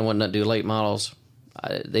agreement. I didn't want nothing to do late models.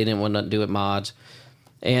 They didn't want nothing to do with mods.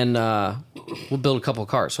 And we'll build a couple of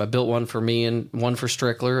cars. So I built one for me and one for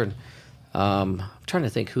Strickler. And I'm trying to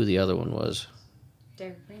think who the other one was.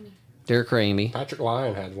 Derek Ramey. Patrick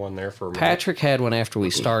Lyon had one there for a minute. Patrick had one after we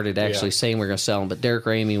started actually saying we were going to sell them, but Derek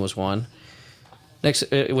Ramey was one. Next,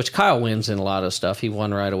 which Kyle wins in a lot of stuff. He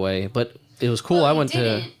won right away. But it was cool. Well, I went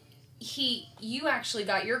to... you actually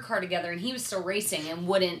got your car together and he was still racing and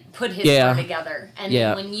wouldn't put his car together. And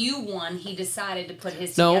then when you won, he decided to put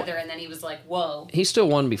his together, and then he was like, whoa. He still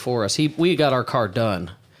won before us. We got our car done.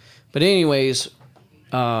 But anyways,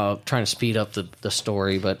 trying to speed up the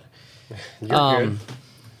story, but You're good.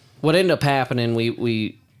 What ended up happening,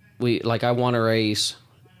 we like I won a race,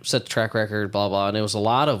 set the track record, blah, blah, and it was a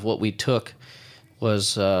lot of what we took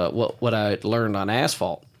was what I learned on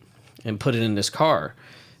asphalt and put it in this car.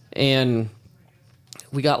 And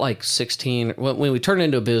we got like 16, when we turned it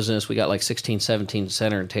into a business, we got like 16, 17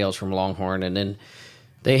 center and tails from Longhorn. And then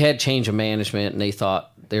they had change of management and they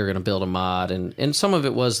thought they were going to build a mod. And some of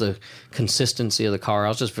it was the consistency of the car. I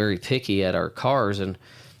was just very picky at our cars. And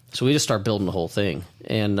so we just started building the whole thing.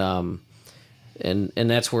 And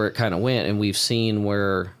that's where it kind of went. And we've seen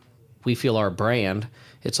where we feel our brand.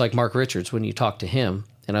 It's like Mark Richards when you talk to him.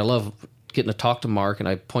 And I love getting to talk to Mark, and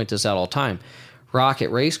I point this out all the time.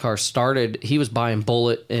 Rocket Race Cars started, he was buying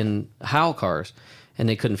Bullet and Howe cars, and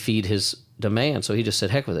they couldn't feed his demand, so he just said,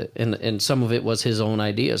 heck with it. And some of it was his own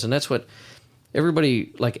ideas. And that's what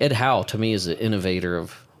everybody, like Ed Howe, to me, is the innovator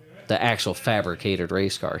of the actual fabricated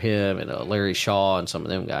race car. Him and Larry Shaw and some of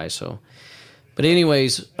them guys. So, but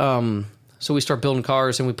anyways, so we start building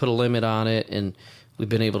cars, and we put a limit on it, and we've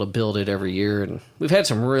been able to build it every year. And we've had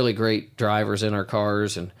some really great drivers in our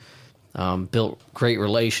cars, and built great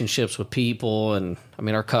relationships with people, and I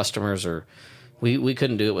mean our customers are, we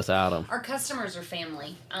couldn't do it without them. Our customers are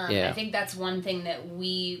family. I think that's one thing that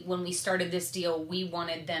when we started this deal, we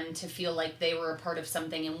wanted them to feel like they were a part of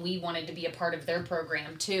something, and we wanted to be a part of their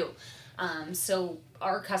program too. So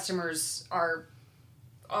our customers are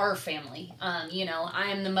our family. I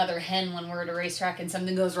am the mother hen when we're at a racetrack and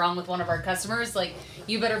something goes wrong with one of our customers. Like,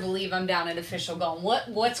 you better believe I'm down at official going,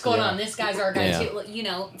 what's going on? This guy's our guy too.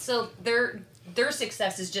 So their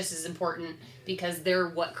success is just as important because they're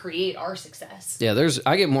what create our success. Yeah,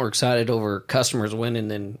 I get more excited over customers winning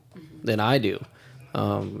than I do.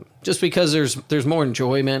 Just because there's more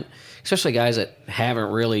enjoyment, especially guys that haven't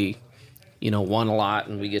really, won a lot,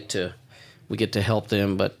 and we get to help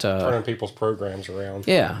them, but turning people's programs around.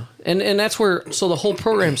 Yeah, and that's where the whole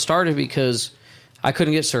program started, because I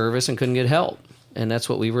couldn't get service and couldn't get help, and that's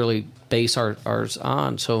what we really base ours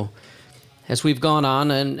on. So as we've gone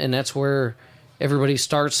on, and that's where everybody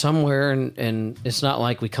starts somewhere, and it's not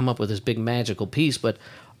like we come up with this big magical piece, but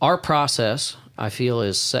our process, I feel,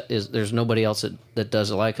 is there's nobody else that does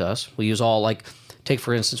it like us. We use all, like, take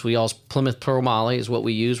for instance, we use Plymouth Pro Moly is what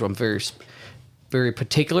we use. I'm very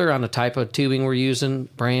particular on the type of tubing we're using,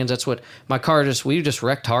 brands. That's what my car we just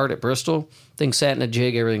wrecked hard at Bristol. Thing sat in a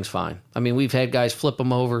jig, everything's fine. I mean, we've had guys flip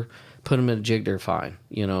them over, put them in a jig, they're fine,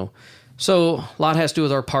 So a lot has to do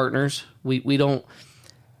with our partners. We don't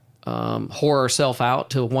whore ourselves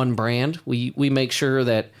out to one brand. We make sure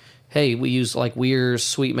that, hey, we use like Weir's,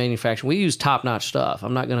 Sweet Manufacturing. We use top-notch stuff.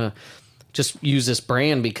 I'm not going to just use this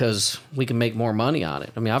brand because we can make more money on it.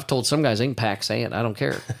 I mean, I've told some guys they can pack sand. I don't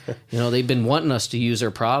care. They've been wanting us to use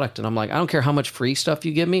their product, and I'm like, I don't care how much free stuff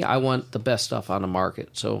you give me. I want the best stuff on the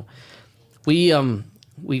market. So we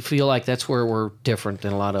feel like that's where we're different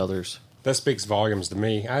than a lot of others. That speaks volumes to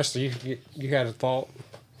me. Ashley, you had a thought?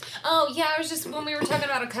 Oh, yeah, when we were talking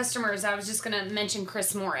about our customers, I was just going to mention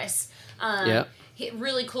Chris Morris.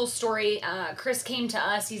 Really cool story. Chris came to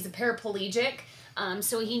us. He's a paraplegic.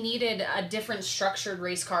 So he needed a different structured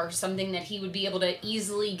race car, something that he would be able to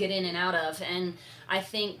easily get in and out of. And I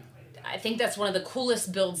think that's one of the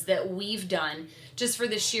coolest builds that we've done, just for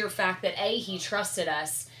the sheer fact that A, he trusted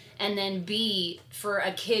us, and then B, for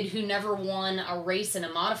a kid who never won a race in a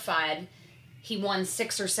modified, he won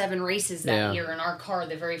 6 or 7 races that year in our car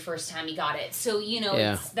the very first time he got it. So,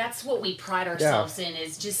 that's what we pride ourselves in,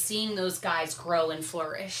 is just seeing those guys grow and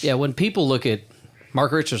flourish. Yeah, when people look at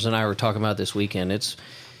Mark Richards and I were talking about this weekend, it's,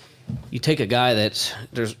 you take a guy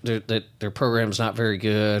that their program's not very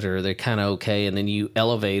good, or they're kind of okay, and then you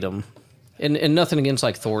elevate them. And nothing against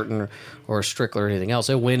like Thornton or Strickler or anything else.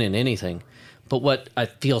 They'll win in anything. But what I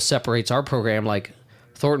feel separates our program, like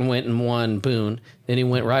Thornton went and won Boone, then he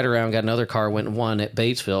went right around, got another car, went and won at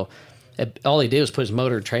Batesville. All he did was put his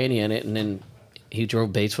motor and tranny in it, and then he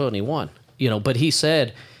drove Batesville and he won. But he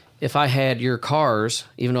said, if I had your cars,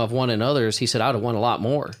 even though I've won in others, he said, I'd have won a lot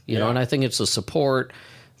more. And I think it's the support,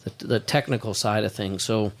 the technical side of things.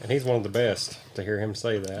 So, and he's one of the best, to hear him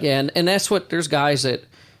say that. Yeah, and that's what, there's guys that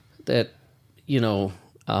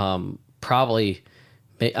probably,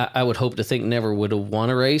 I would hope to think never would have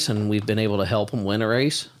won a race, and we've been able to help them win a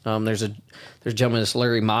race. There's a gentleman, this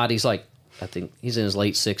Larry Mott, he's like, I think he's in his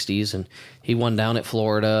late 60s, and he won down at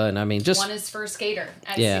Florida, and I mean, just won his first skater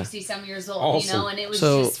at 60-some years old, awesome. and it was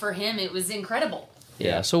just, for him, it was incredible.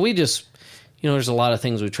 Yeah. So we just, there's a lot of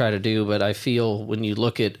things we try to do, but I feel when you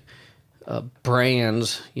look at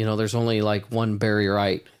brands, there's only like one Barry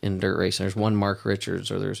Wright in dirt racing. There's one Mark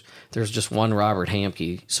Richards, or there's just one Robert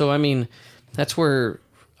Hamke. So, I mean, that's where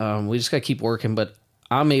we just got to keep working, but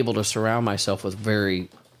I'm able to surround myself with very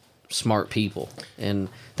smart people, and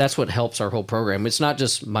that's what helps our whole program. It's not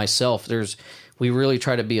just myself. We really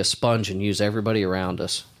try to be a sponge and use everybody around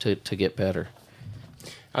us to get better.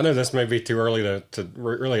 I know this may be too early to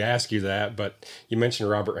really ask you that, but you mentioned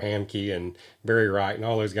Robert Hamke and Barry Wright, and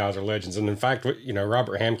all those guys are legends. And in fact,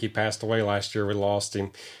 Robert Hamke passed away last year. We lost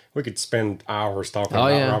him. We could spend hours talking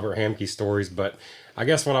about Robert Hamke stories, but I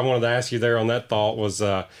guess what I wanted to ask you there on that thought was,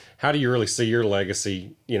 how do you really see your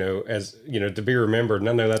legacy, as to be remembered? And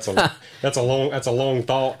I know that's a long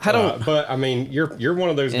thought. But I mean, you're one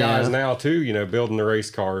of those guys now too, building the race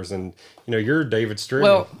cars, and you're David Stremme.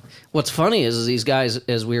 Well, what's funny is these guys,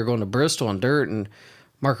 as we were going to Bristol on dirt, and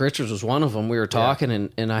Mark Richards was one of them. We were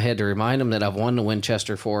talking, and I had to remind him that I've won the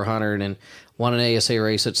Winchester 400 and won an ASA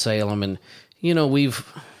race at Salem, and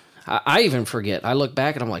I even forget. I look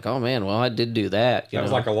back and I'm like, oh man, well, I did do that. That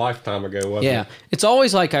was like a lifetime ago, wasn't it? Yeah. It's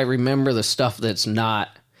always like I remember the stuff that's not,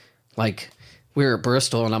 like we were at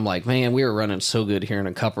Bristol and I'm like, man, we were running so good here in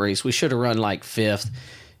a cup race. We should have run like 5th,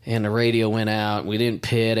 and the radio went out and we didn't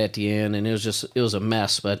pit at the end, and it was a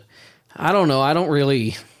mess. But I don't know. I don't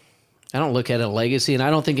look at a legacy, and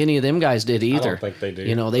I don't think any of them guys did either. I don't think they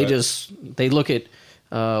do. They look at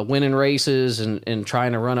winning races and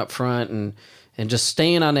trying to run up front and just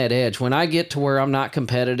staying on that edge. When I get to where I'm not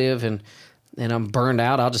competitive and I'm burned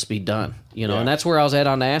out, I'll just be done. And that's where I was at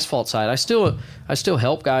on the asphalt side. I still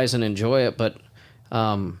help guys and enjoy it, but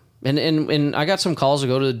and I got some calls to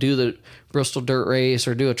go to do the Bristol dirt race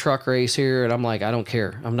or do a truck race here, and I'm like, I don't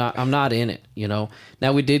care. I'm not in it.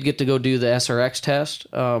 Now we did get to go do the SRX test.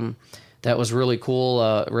 That was really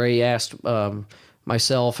cool. Ray asked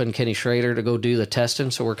myself and Kenny Schrader to go do the testing,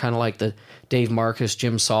 so we're kind of like the Dave Marcus,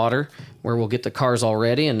 Jim Sauter, where we'll get the cars all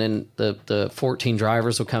ready, and then the 14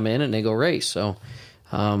 drivers will come in and they go race. So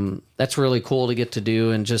that's really cool to get to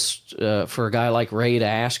do, and just for a guy like Ray to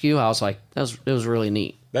ask you, I was like, it was really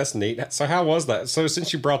neat. That's neat. So how was that? So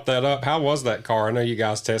since you brought that up, how was that car? I know you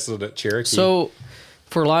guys tested it at Cherokee. So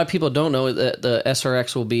for a lot of people who don't know, the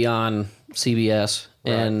SRX will be on CBS,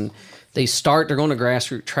 right. And they're going to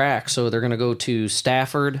grassroots track. So they're going to go to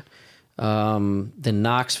Stafford, then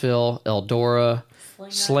Knoxville, Eldora,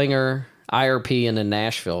 Slinger, IRP, and then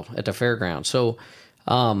Nashville at the fairground. So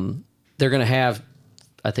they're going to have,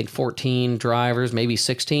 I think, 14 drivers, maybe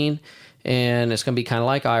 16, and it's going to be kind of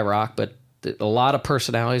like IROC, but a lot of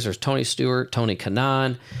personalities. There's Tony Stewart, Tony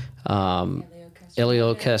Kanaan,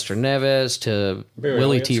 Elio Castroneves to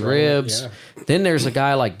Willie T. Ribs. Right. Yeah. Then there's a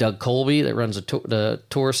guy like Doug Colby that runs the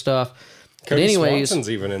tour stuff. Cody Swanson's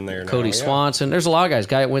even in there now. Cody Swanson. There's a lot of guys.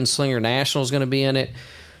 Guy that wins Slinger National is going to be in it.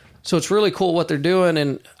 So it's really cool what they're doing.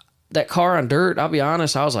 And that car on dirt, I'll be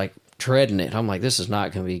honest, I was like dreading it. I'm like, this is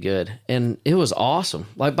not going to be good. And it was awesome.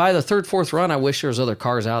 Like by the third, fourth run, I wish there was other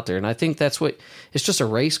cars out there. And I think that's it's just a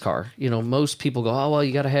race car. Most people go, oh, well,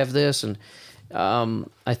 you got to have this. And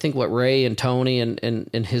I think what Ray and Tony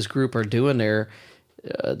and his group are doing there,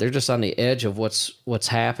 they're just on the edge of what's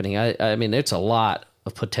happening. I mean, it's a lot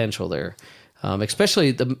of potential there,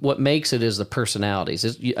 especially what makes it is the personalities.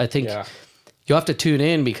 I think you have to tune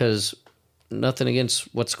in, because nothing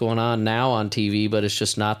against what's going on now on TV, but it's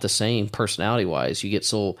just not the same personality-wise. You get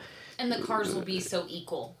so... And the cars will be so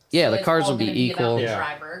equal. Yeah, so the cars will be equal. About the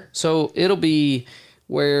driver. So it'll be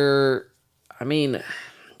where, I mean...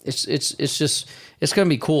 It's going to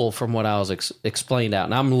be cool from what I was explained out,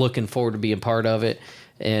 and I'm looking forward to being part of it,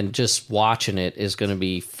 and just watching it is going to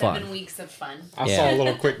be fun. 7 weeks of fun. I saw a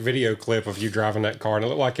little quick video clip of you driving that car, and it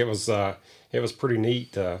looked like it was pretty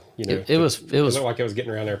neat. It looked like it was getting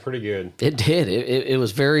around there pretty good. It did. It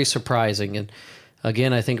was very surprising, and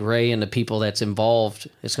again, I think Ray and the people that's involved,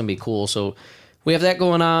 it's going to be cool. So we have that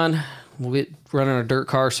going on. We'll get running our dirt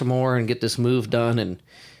car some more and get this move done,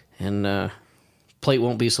 and plate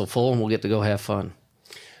won't be so full, and we'll get to go have fun.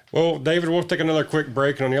 Well, David, we'll take another quick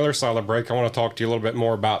break, and on the other side of the break, I want to talk to you a little bit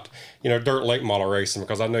more about, dirt late model racing,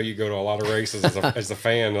 because I know you go to a lot of races as a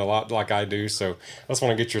fan, a lot like I do. So I just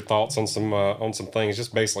want to get your thoughts on some things,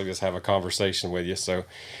 just basically just have a conversation with you. So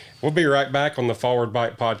we'll be right back on the Forward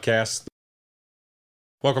Bite Podcast.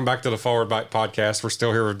 Welcome back to the Forward Bite Podcast. We're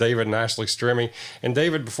still here with David and Ashley Stremme. And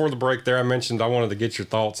David, before the break there, I mentioned I wanted to get your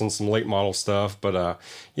thoughts on some late model stuff. But I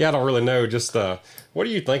don't really know. Just what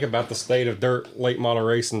do you think about the state of dirt late model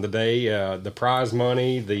racing today? The prize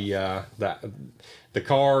money, the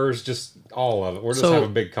cars, just all of it. We're just having a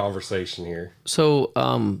big conversation here. So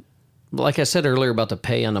like I said earlier about the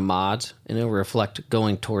pay on the mods, and it'll reflect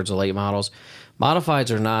going towards the late models.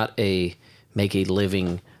 Modifieds are not a make a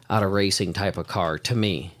living out of racing type of car to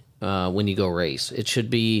me. When you go race, it should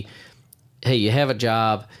be, hey, you have a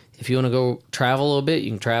job. If you want to go travel a little bit,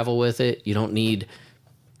 you can travel with it. You don't need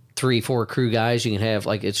 3-4 crew guys. You can have,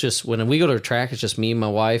 like, it's just when we go to a track, it's just me, my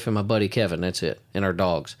wife, and my buddy Kevin. That's it, and our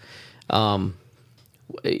dogs.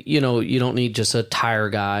 You don't need just a tire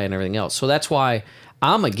guy and everything else. So that's why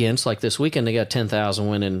I'm against, like, this weekend they got 10,000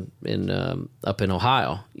 win in up in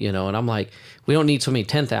Ohio. And I'm like, we don't need so many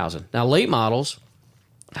 10,000. Now late models,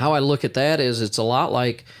 how I look at that is it's a lot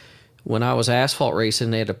like when I was asphalt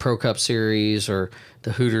racing. They had a Pro Cup series or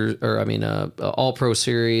the Hooters, All Pro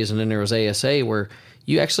series, and then there was ASA where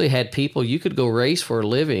you actually had people you could go race for a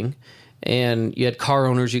living, and you had car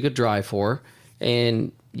owners you could drive for,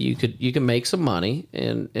 and you could make some money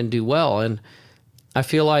and do well. And I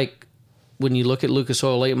feel like when you look at Lucas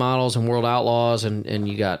Oil late models and World Outlaws, and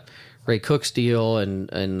you got Ray Cook's deal,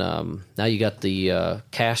 and now you got the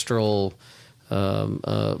Castrol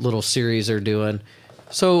little series they're doing.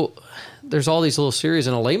 So there's all these little series,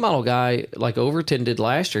 and a late model guy like Overton did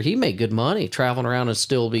last year, he made good money traveling around and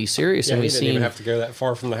still be serious. Yeah, and he didn't even have to go that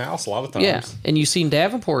far from the house a lot of times. Yeah, and you've seen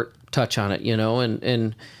Davenport touch on it,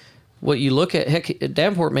 and what you look at, heck,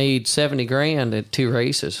 Davenport made $70,000 at 2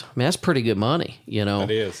 races. I mean, that's pretty good money,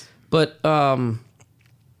 It is. But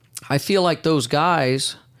I feel like those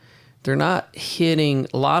guys, they're not hitting.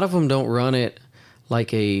 A lot of them don't run it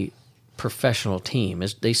like a professional team.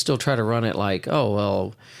 They still try to run it like, oh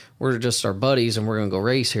well, we're just our buddies and we're gonna go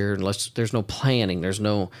race here. And there's no planning. There's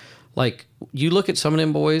no, like, you look at some of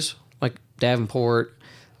them boys like Davenport,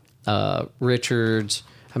 Richards.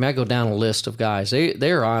 I mean, I go down a list of guys.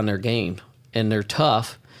 They're on their game and they're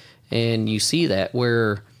tough, and you see that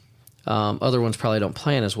where other ones probably don't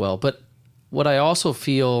plan as well. But what I also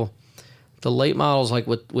feel, the late models, like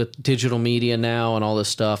with digital media now and all this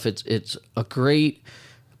stuff, it's a great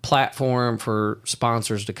platform for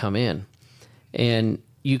sponsors to come in, and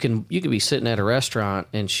you could be sitting at a restaurant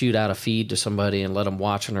and shoot out a feed to somebody and let them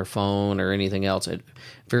watch on their phone or anything else at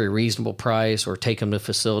very reasonable price, or take them to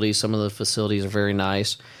facilities. Some of the facilities are very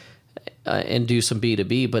nice, and do some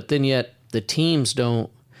B2B. But then yet the teams don't.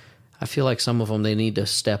 I feel like some of them, they need to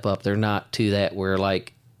step up. They're not to that where,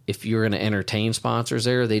 like, if you're going to entertain sponsors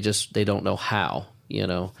there, they don't know how.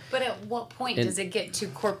 But at what point does it get too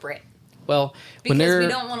corporate? Well, because we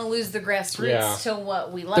don't want to lose the grassroots to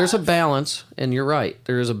what we love. There's a balance, and you're right.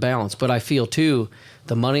 There is a balance. But I feel, too,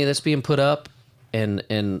 the money that's being put up and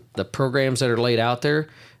the programs that are laid out there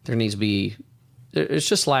needs to be... It's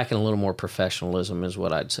just lacking a little more professionalism is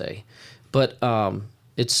what I'd say. But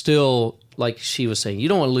it's still, like she was saying, you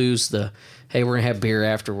don't want to lose the, hey, we're going to have beer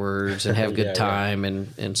afterwards and have a good time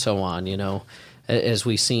and so on, as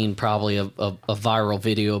we've seen probably a viral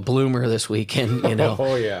video of Bloomer this weekend,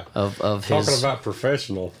 Oh, yeah. Of his... Talking about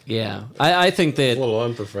professional. Yeah. I think that... A little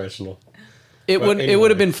unprofessional. It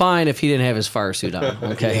would have been fine if he didn't have his fire suit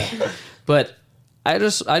on, okay? But I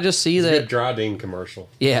just see it's that... a good Dry Dean commercial.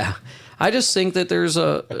 Yeah. I just think that there's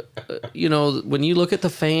when you look at the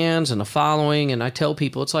fans and the following, and I tell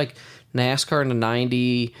people it's like NASCAR in the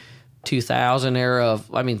 90, 2000 era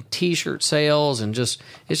of, T-shirt sales, and it's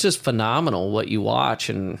just phenomenal what you watch,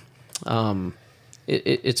 and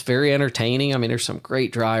it's very entertaining. I mean, there's some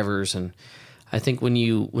great drivers, and I think when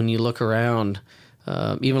you look around,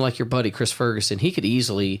 even like your buddy Chris Ferguson, he could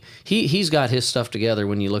easily he's got his stuff together.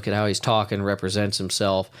 When you look at how he's talking, represents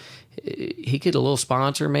himself, he could a little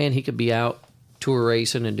sponsor, man. He could be out tour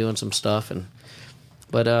racing and doing some stuff,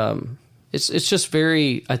 but it's just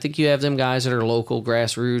very. I think you have them guys that are local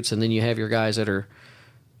grassroots, and then you have your guys that are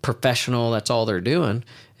professional. That's all they're doing,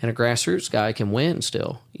 and a grassroots guy can win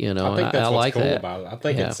still. I think that's what's like cool that. about it.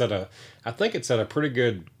 I think it's at a pretty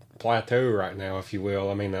good plateau right now, if you will.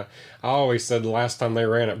 I always said the last time they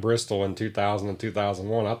ran at Bristol in 2000 and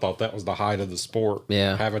 2001, I thought that was the height of the sport.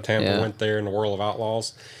 Yeah, Havitampa went there in the World of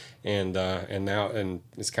Outlaws, and now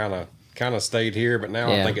it's kind of stayed here, but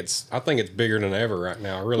now I think it's bigger than ever right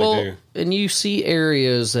now. I really do. And you see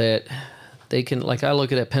areas that they can, like, I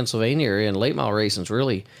look at that Pennsylvania area, and late model racing's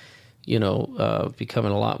really,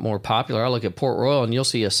 becoming a lot more popular. I look at Port Royal, and you'll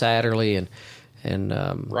see a Satterley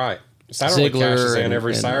and right. Saturday Ziegler cashes in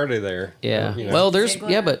every Saturday there. Yeah. Well, there's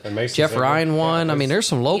Ziegler. but Jeff Ziegler. Ryan won. Yeah, there's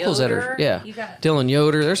some locals Yoder. that are Dylan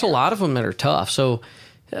Yoder. There's a lot of them that are tough. So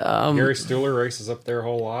Gary Stuhler races up there a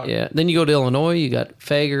whole lot. Yeah. Then you go to Illinois. You got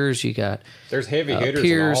Fagers. You got there's heavy hitters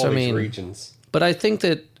Pierce, in all these regions. But I think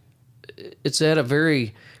that it's at a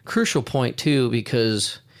very crucial point too,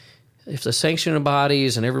 because if the sanctioning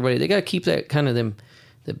bodies and everybody, they got to keep that kind of them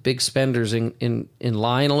the big spenders in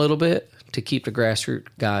line a little bit to keep the grassroots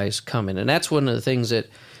guys coming. And that's one of the things that,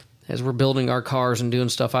 as we're building our cars and doing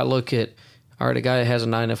stuff, I look at, all right, a guy that has a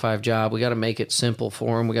 9-to-5 job, we got to make it simple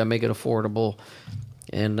for him. We got to make it affordable,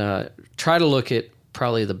 and try to look at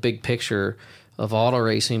probably the big picture of auto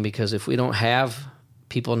racing, because if we don't have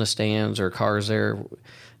people in the stands or cars there,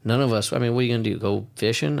 none of us, I mean, what are you going to do? Go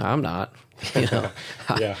fishing? I'm not.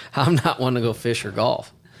 Yeah. I'm not one to go fish or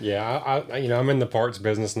golf. Yeah, I'm in the parts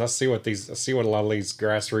business, and I see what a lot of these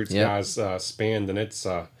grassroots guys spend, and it's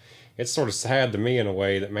sort of sad to me in a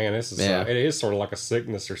way that, man, this is it is sort of like a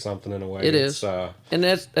sickness or something in a way. It is, and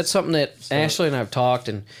that's something that Ashley and I have talked,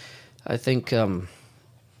 and I think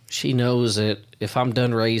she knows that if I'm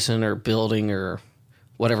done racing or building or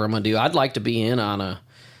whatever I'm going to do, I'd like to be in on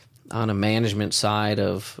a management side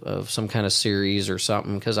of some kind of series or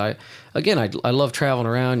something, because I love traveling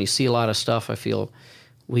around. You see a lot of stuff. I feel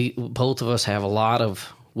we both of us have a lot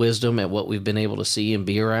of wisdom at what we've been able to see and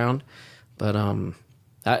be around. But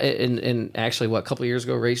and actually, a couple of years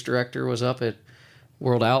ago, race director was up at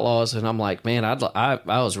World Outlaws, and I'm like, man, I'd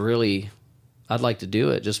like to do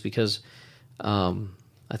it, just because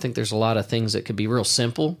I think there's a lot of things that could be real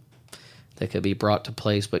simple that could be brought to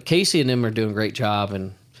place. But Casey and them are doing a great job,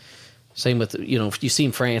 and same with, if you've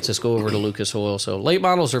seen Francis go over to Lucas Oil. So late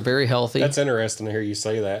models are very healthy. That's interesting to hear you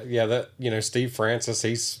say that. Yeah, Steve Francis,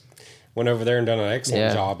 he's went over there and done an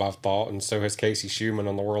excellent job, I've thought, and so has Casey Schumann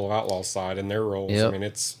on the World of Outlaws side in their roles. Yep. I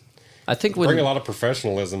mean, I think bring a lot of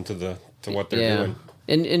professionalism to what they're doing.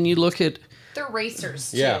 And you look at, they're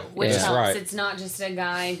racers too, which helps. Right. It's not just a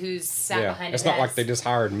guy who's sat behind a It's desk. not like they just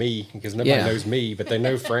hired me, because nobody knows me, but they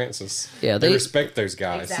know Francis. They respect those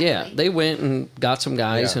guys. Exactly. Yeah, they went and got some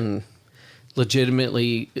guys and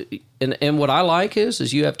legitimately, and what I like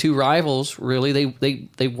is you have two rivals. Really,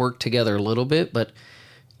 they work together a little bit, but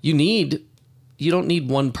you don't need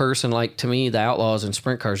one person. Like, to me, the Outlaws and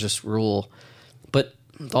sprint cars just rule, but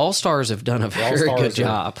the All-Stars have done a very good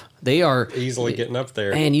job. They are easily getting up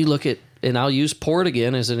there. And you look at, and I'll use Port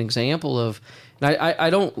again as an example of, and I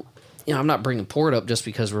don't, I'm not bringing Port up just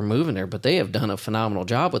because we're moving there, but they have done a phenomenal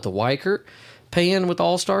job with the Weikert paying with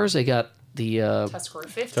All-Stars. They got the Tuscarora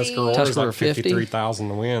 50. Tuscarora's like 53,000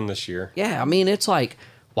 to win this year. Yeah, I mean, it's like,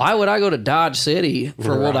 why would I go to Dodge City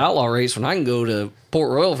for a World Outlaw race when I can go to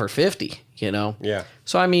Port Royal for 50, Yeah.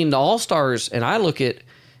 So, I mean, the All-Stars, and I look at,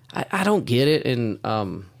 I don't get it,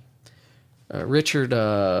 and Richard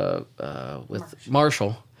with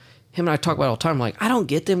Marshall, him and I talk about it all the time, like, I don't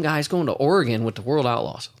get them guys going to Oregon with the World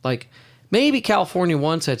Outlaws. Like, maybe California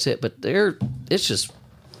once, that's it, but it's just,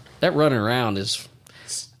 that running around is,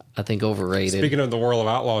 I think, overrated. Speaking of the World of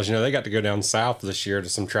Outlaws, they got to go down south this year to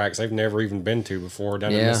some tracks they've never even been to before,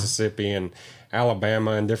 down in Mississippi and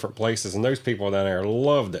Alabama and different places. And those people down there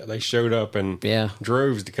loved it. They showed up in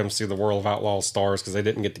droves to come see the World of Outlaws stars, because they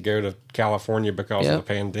didn't get to go to California because of the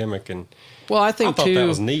pandemic. And I thought that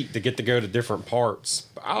was neat to get to go to different parts.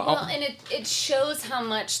 And it shows how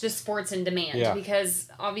much the sport's in demand, because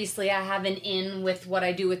obviously I have an in with what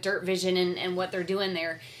I do with Dirt Vision and what they're doing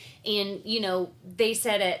there. And, they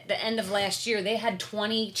said at the end of last year, they had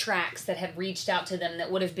 20 tracks that had reached out to them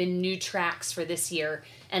that would have been new tracks for this year.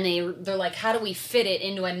 And they're like, how do we fit it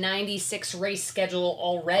into a 96 race schedule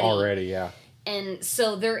already? Already, yeah. And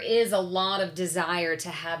so there is a lot of desire to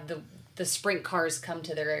have the sprint cars come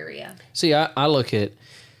to their area. See, I look at,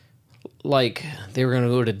 like, they were going to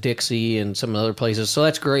go to Dixie and some other places. So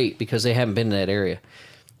that's great, because they haven't been in that area.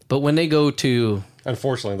 But when they go to...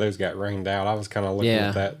 Unfortunately, those got rained out. I was kind of looking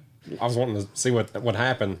at that. I was wanting to see what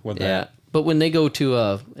happened with that. But when they go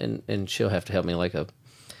to and she'll have to help me, like a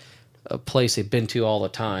place they've been to all the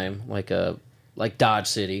time, like Dodge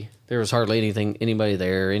City. There was hardly anybody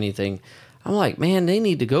there or anything. I'm like, man, they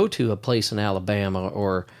need to go to a place in Alabama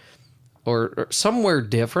or somewhere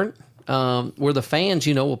different, where the fans,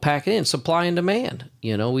 will pack it in. Supply and demand.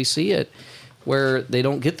 We see it where they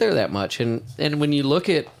don't get there that much. And when you look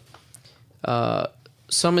at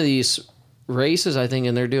some of these races, I think,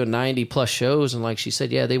 and they're doing 90 plus shows, and like she said,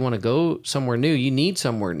 they want to go somewhere new. You need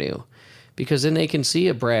somewhere new, because then they can see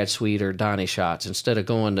a Brad Sweet or Donnie Schatz instead of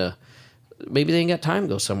going to, maybe they ain't got time to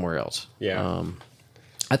go somewhere else.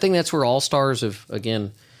 I think that's where All-Stars have,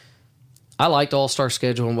 again, I like the All-Star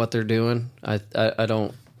schedule and what they're doing. I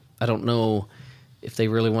don't know if they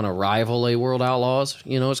really want to rival a World Outlaws.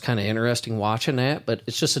 It's kind of interesting watching that, but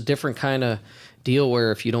it's just a different kind of deal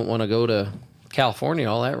where if you don't want to go to California,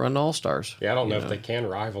 all that, run to All-Stars. Yeah, I don't know if they can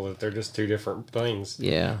rival it. They're just two different things.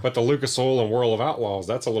 Yeah. But the Lucas Oil and World of Outlaws,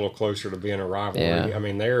 that's a little closer to being a rivalry. Yeah. I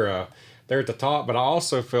mean, they're they're at the top. But I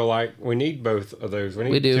also feel like we need both of those. We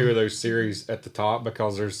need two of those series at the top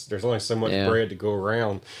because there's only so much bread to go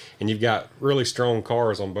around, and you've got really strong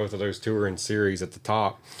cars on both of those touring series at the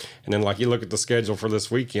top. And then like you look at the schedule for this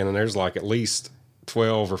weekend, and there's like at least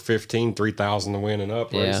 12 or 15 3,000 to win and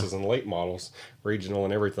up races and late models, regional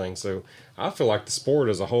and everything. So I feel like the sport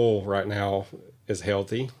as a whole right now is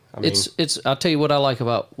healthy. I mean, it's I'll tell you what I like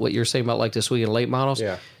about what you're saying about like this weekend late models.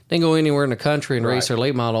 Yeah. They can go anywhere in the country and race their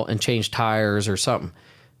late model and change tires or something.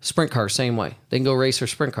 Sprint car, same way. They can go race their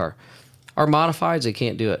sprint car. Our modifieds, they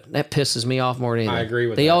can't do it. That pisses me off more than anything. I agree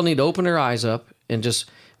with that. They all need to open their eyes up and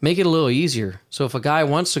just make it a little easier. So if a guy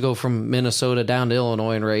wants to go from Minnesota down to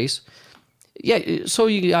Illinois and race, so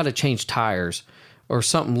you got to change tires or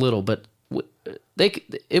something little. But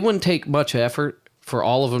it wouldn't take much effort for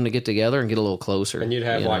all of them to get together and get a little closer. And you'd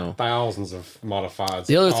have like thousands of modifieds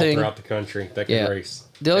throughout the country that could race.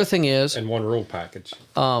 The other thing is, and one rule package.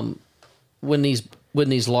 When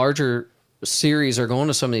these larger series are going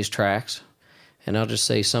to some of these tracks, and I'll just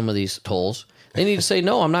say some of these tolls, they need to say,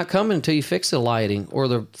 no, I'm not coming until you fix the lighting or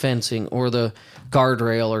the fencing or the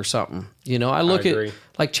guardrail or something. You know, I look at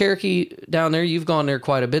like Cherokee down there, you've gone there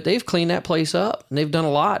quite a bit. They've cleaned that place up and they've done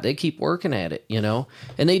a lot. They keep working at it, you know,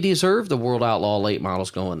 and they deserve the World Outlaw late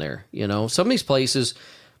models going there. You know, some of these places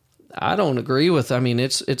I don't agree with. I mean,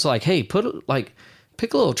 it's like, hey,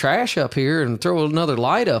 pick a little trash up here and throw another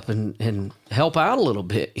light up and help out a little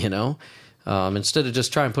bit, you know, instead of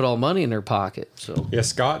just trying to put all money in their pocket. So yeah,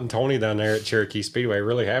 Scott and Tony down there at Cherokee Speedway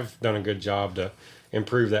really have done a good job to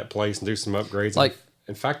improve that place and do some upgrades. Like,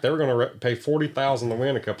 in fact, they were going to pay $40,000 to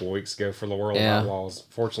win a couple of weeks ago for the World Outlaws.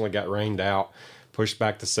 Fortunately, got rained out, pushed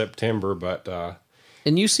back to September. But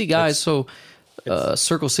and you see guys,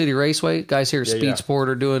 Circle City Raceway guys here at Speed Sport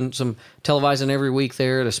are doing some televising every week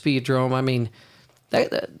there at a Speedrome. I mean,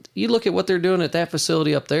 that you look at what they're doing at that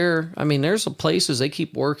facility up there. I mean, there's some places they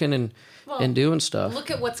keep working and doing stuff.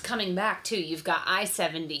 Look at what's coming back too. You've got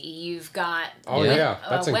I-70. You've got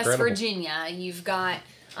that's West Virginia. You've got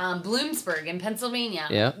Bloomsburg in Pennsylvania.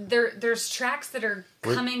 Yeah. There's tracks that are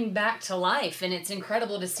coming back to life, and it's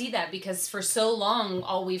incredible to see that because for so long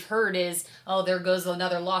all we've heard is, oh, there goes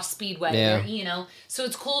another lost speedway. Yeah. You know, so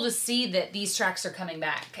it's cool to see that these tracks are coming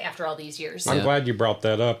back after all these years. I'm glad you brought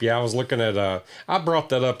that up. Yeah, I was looking at I brought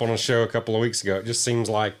that up on a show a couple of weeks ago. It just seems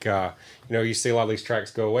like you see a lot of these tracks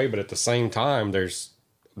go away, but at the same time there's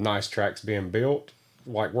nice tracks being built.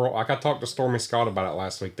 Like I talked to Stormy Scott about it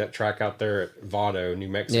last week. That track out there at Vado, New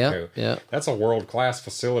Mexico. Yeah. That's a world-class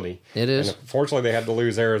facility. It is. And unfortunately, they had to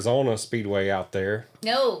lose Arizona Speedway out there.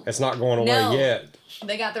 No. It's not going away yet.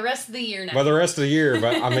 They got the rest of the year now. Well, the rest of the year,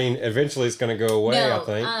 but I mean, eventually it's going to go away, I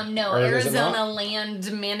think. No, Arizona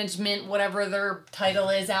Land Management, whatever their title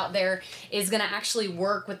is out there, is going to actually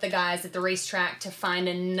work with the guys at the racetrack to find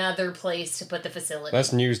another place to put the facility.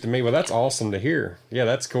 That's news to me. Well, that's awesome to hear. Yeah,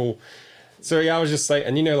 that's cool. So, yeah, I was just saying,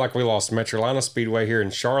 and like we lost Metrolina Speedway here in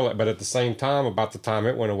Charlotte, but at the same time, about the time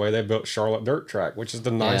it went away, they built Charlotte Dirt Track, which is the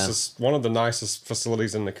nicest, one of the nicest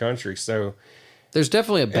facilities in the country. So, there's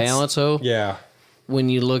definitely a balance, though. Yeah. When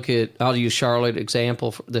you look at, I'll use Charlotte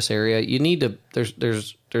example for this area, you need to,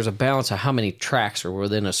 there's a balance of how many tracks are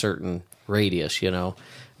within a certain radius, you know. I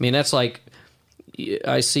mean, that's like,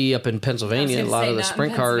 I see up in Pennsylvania, a lot of the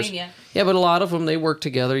sprint cars. Yeah, but a lot of them, they work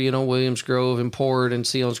together, you know, Williams Grove and Port and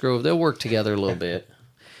Sealands Grove, they'll work together a little bit.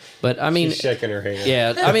 But, I mean. She's shaking her hand.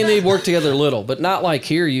 Yeah, I mean, they work together a little, but not like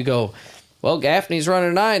here you go, well, Gaffney's running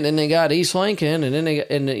tonight, and then they got East Lincoln, and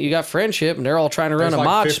then you got Friendship, and they're all trying to run a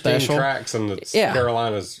mod 15 special. Tracks in the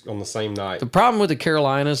Carolinas on the same night. The problem with the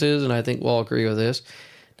Carolinas is, and I think we'll all agree with this,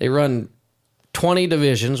 they run 20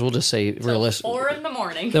 divisions. We'll just say realistic. 4 in the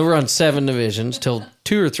morning. They'll run 7 divisions till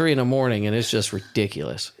 2 or 3 in the morning, and it's just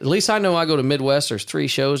ridiculous. At least I know I go to Midwest. There's 3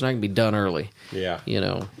 shows, and I can be done early. Yeah, you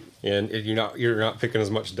know. And you're not picking as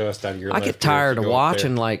much dust out of your. I get tired of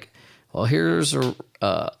watching well,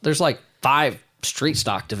 there's like 5 street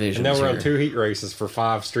stock divisions. And they'll run 2 heat races for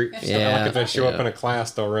 5 street. Yeah, like if they show up in a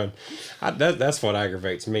class, they'll run. That's what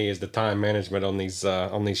aggravates me is the time management on these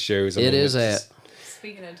shows. It is that.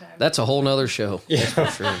 Speaking of time. That's a whole nother show. Yeah. For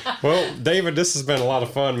sure. Well, David, this has been a lot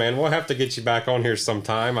of fun, man. We'll have to get you back on here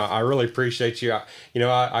sometime. I really appreciate you.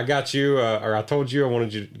 I got you, or I told you I wanted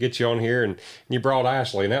to get you on here, and you brought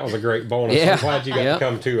Ashley, and that was a great bonus. Yeah. I'm glad you got to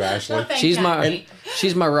come too, Ashley. Well,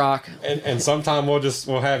 she's my rock. And sometime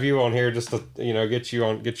we'll have you on here just to get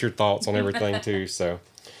your thoughts on everything too. So.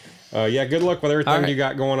 Good luck with everything you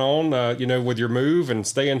got going on, with your move, and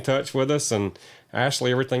stay in touch with us. And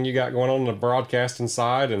Ashley, everything you got going on the broadcasting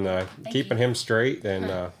side and keeping him straight.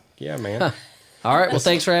 And, man. All right. Well,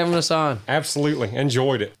 thanks for having us on. Absolutely.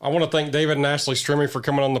 Enjoyed it. I want to thank David and Ashley Stremme for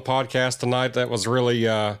coming on the podcast tonight. That was really,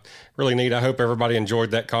 really neat. I hope everybody enjoyed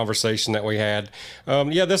that conversation that we had.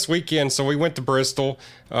 This weekend, so we went to Bristol.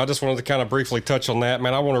 I just wanted to kind of briefly touch on that.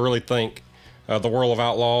 Man, I want to really thank the World of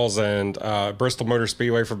Outlaws and Bristol Motor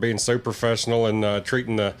Speedway for being so professional and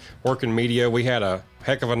treating the working media. We had a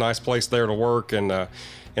heck of a nice place there to work, and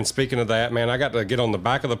speaking of that, man, I got to get on the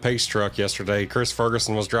back of the pace truck yesterday. Chris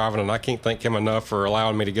Ferguson was driving, and I can't thank him enough for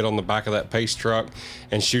allowing me to get on the back of that pace truck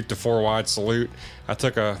and shoot the 4-wide salute. I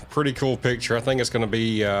took a pretty cool picture. I think it's going to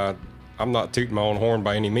be, I'm not tooting my own horn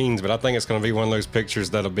by any means, but I think it's going to be one of those pictures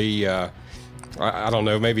that'll be, I don't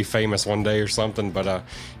know, maybe famous one day or something. But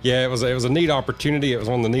it was a neat opportunity. It was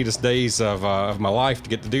one of the neatest days of my life to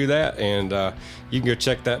get to do that. And you can go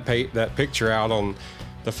check that picture out on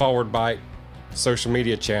the Forward Bite social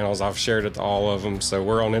media channels. I've shared it to all of them. So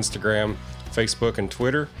we're on Instagram, Facebook, and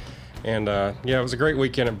Twitter. And it was a great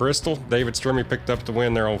weekend at Bristol. David Stremme picked up the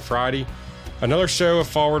win there on Friday. Another show of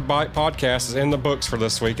Forward Bite Podcast is in the books for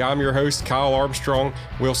this week. I'm your host, Kyle Armstrong.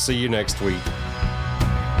 We'll see you next week.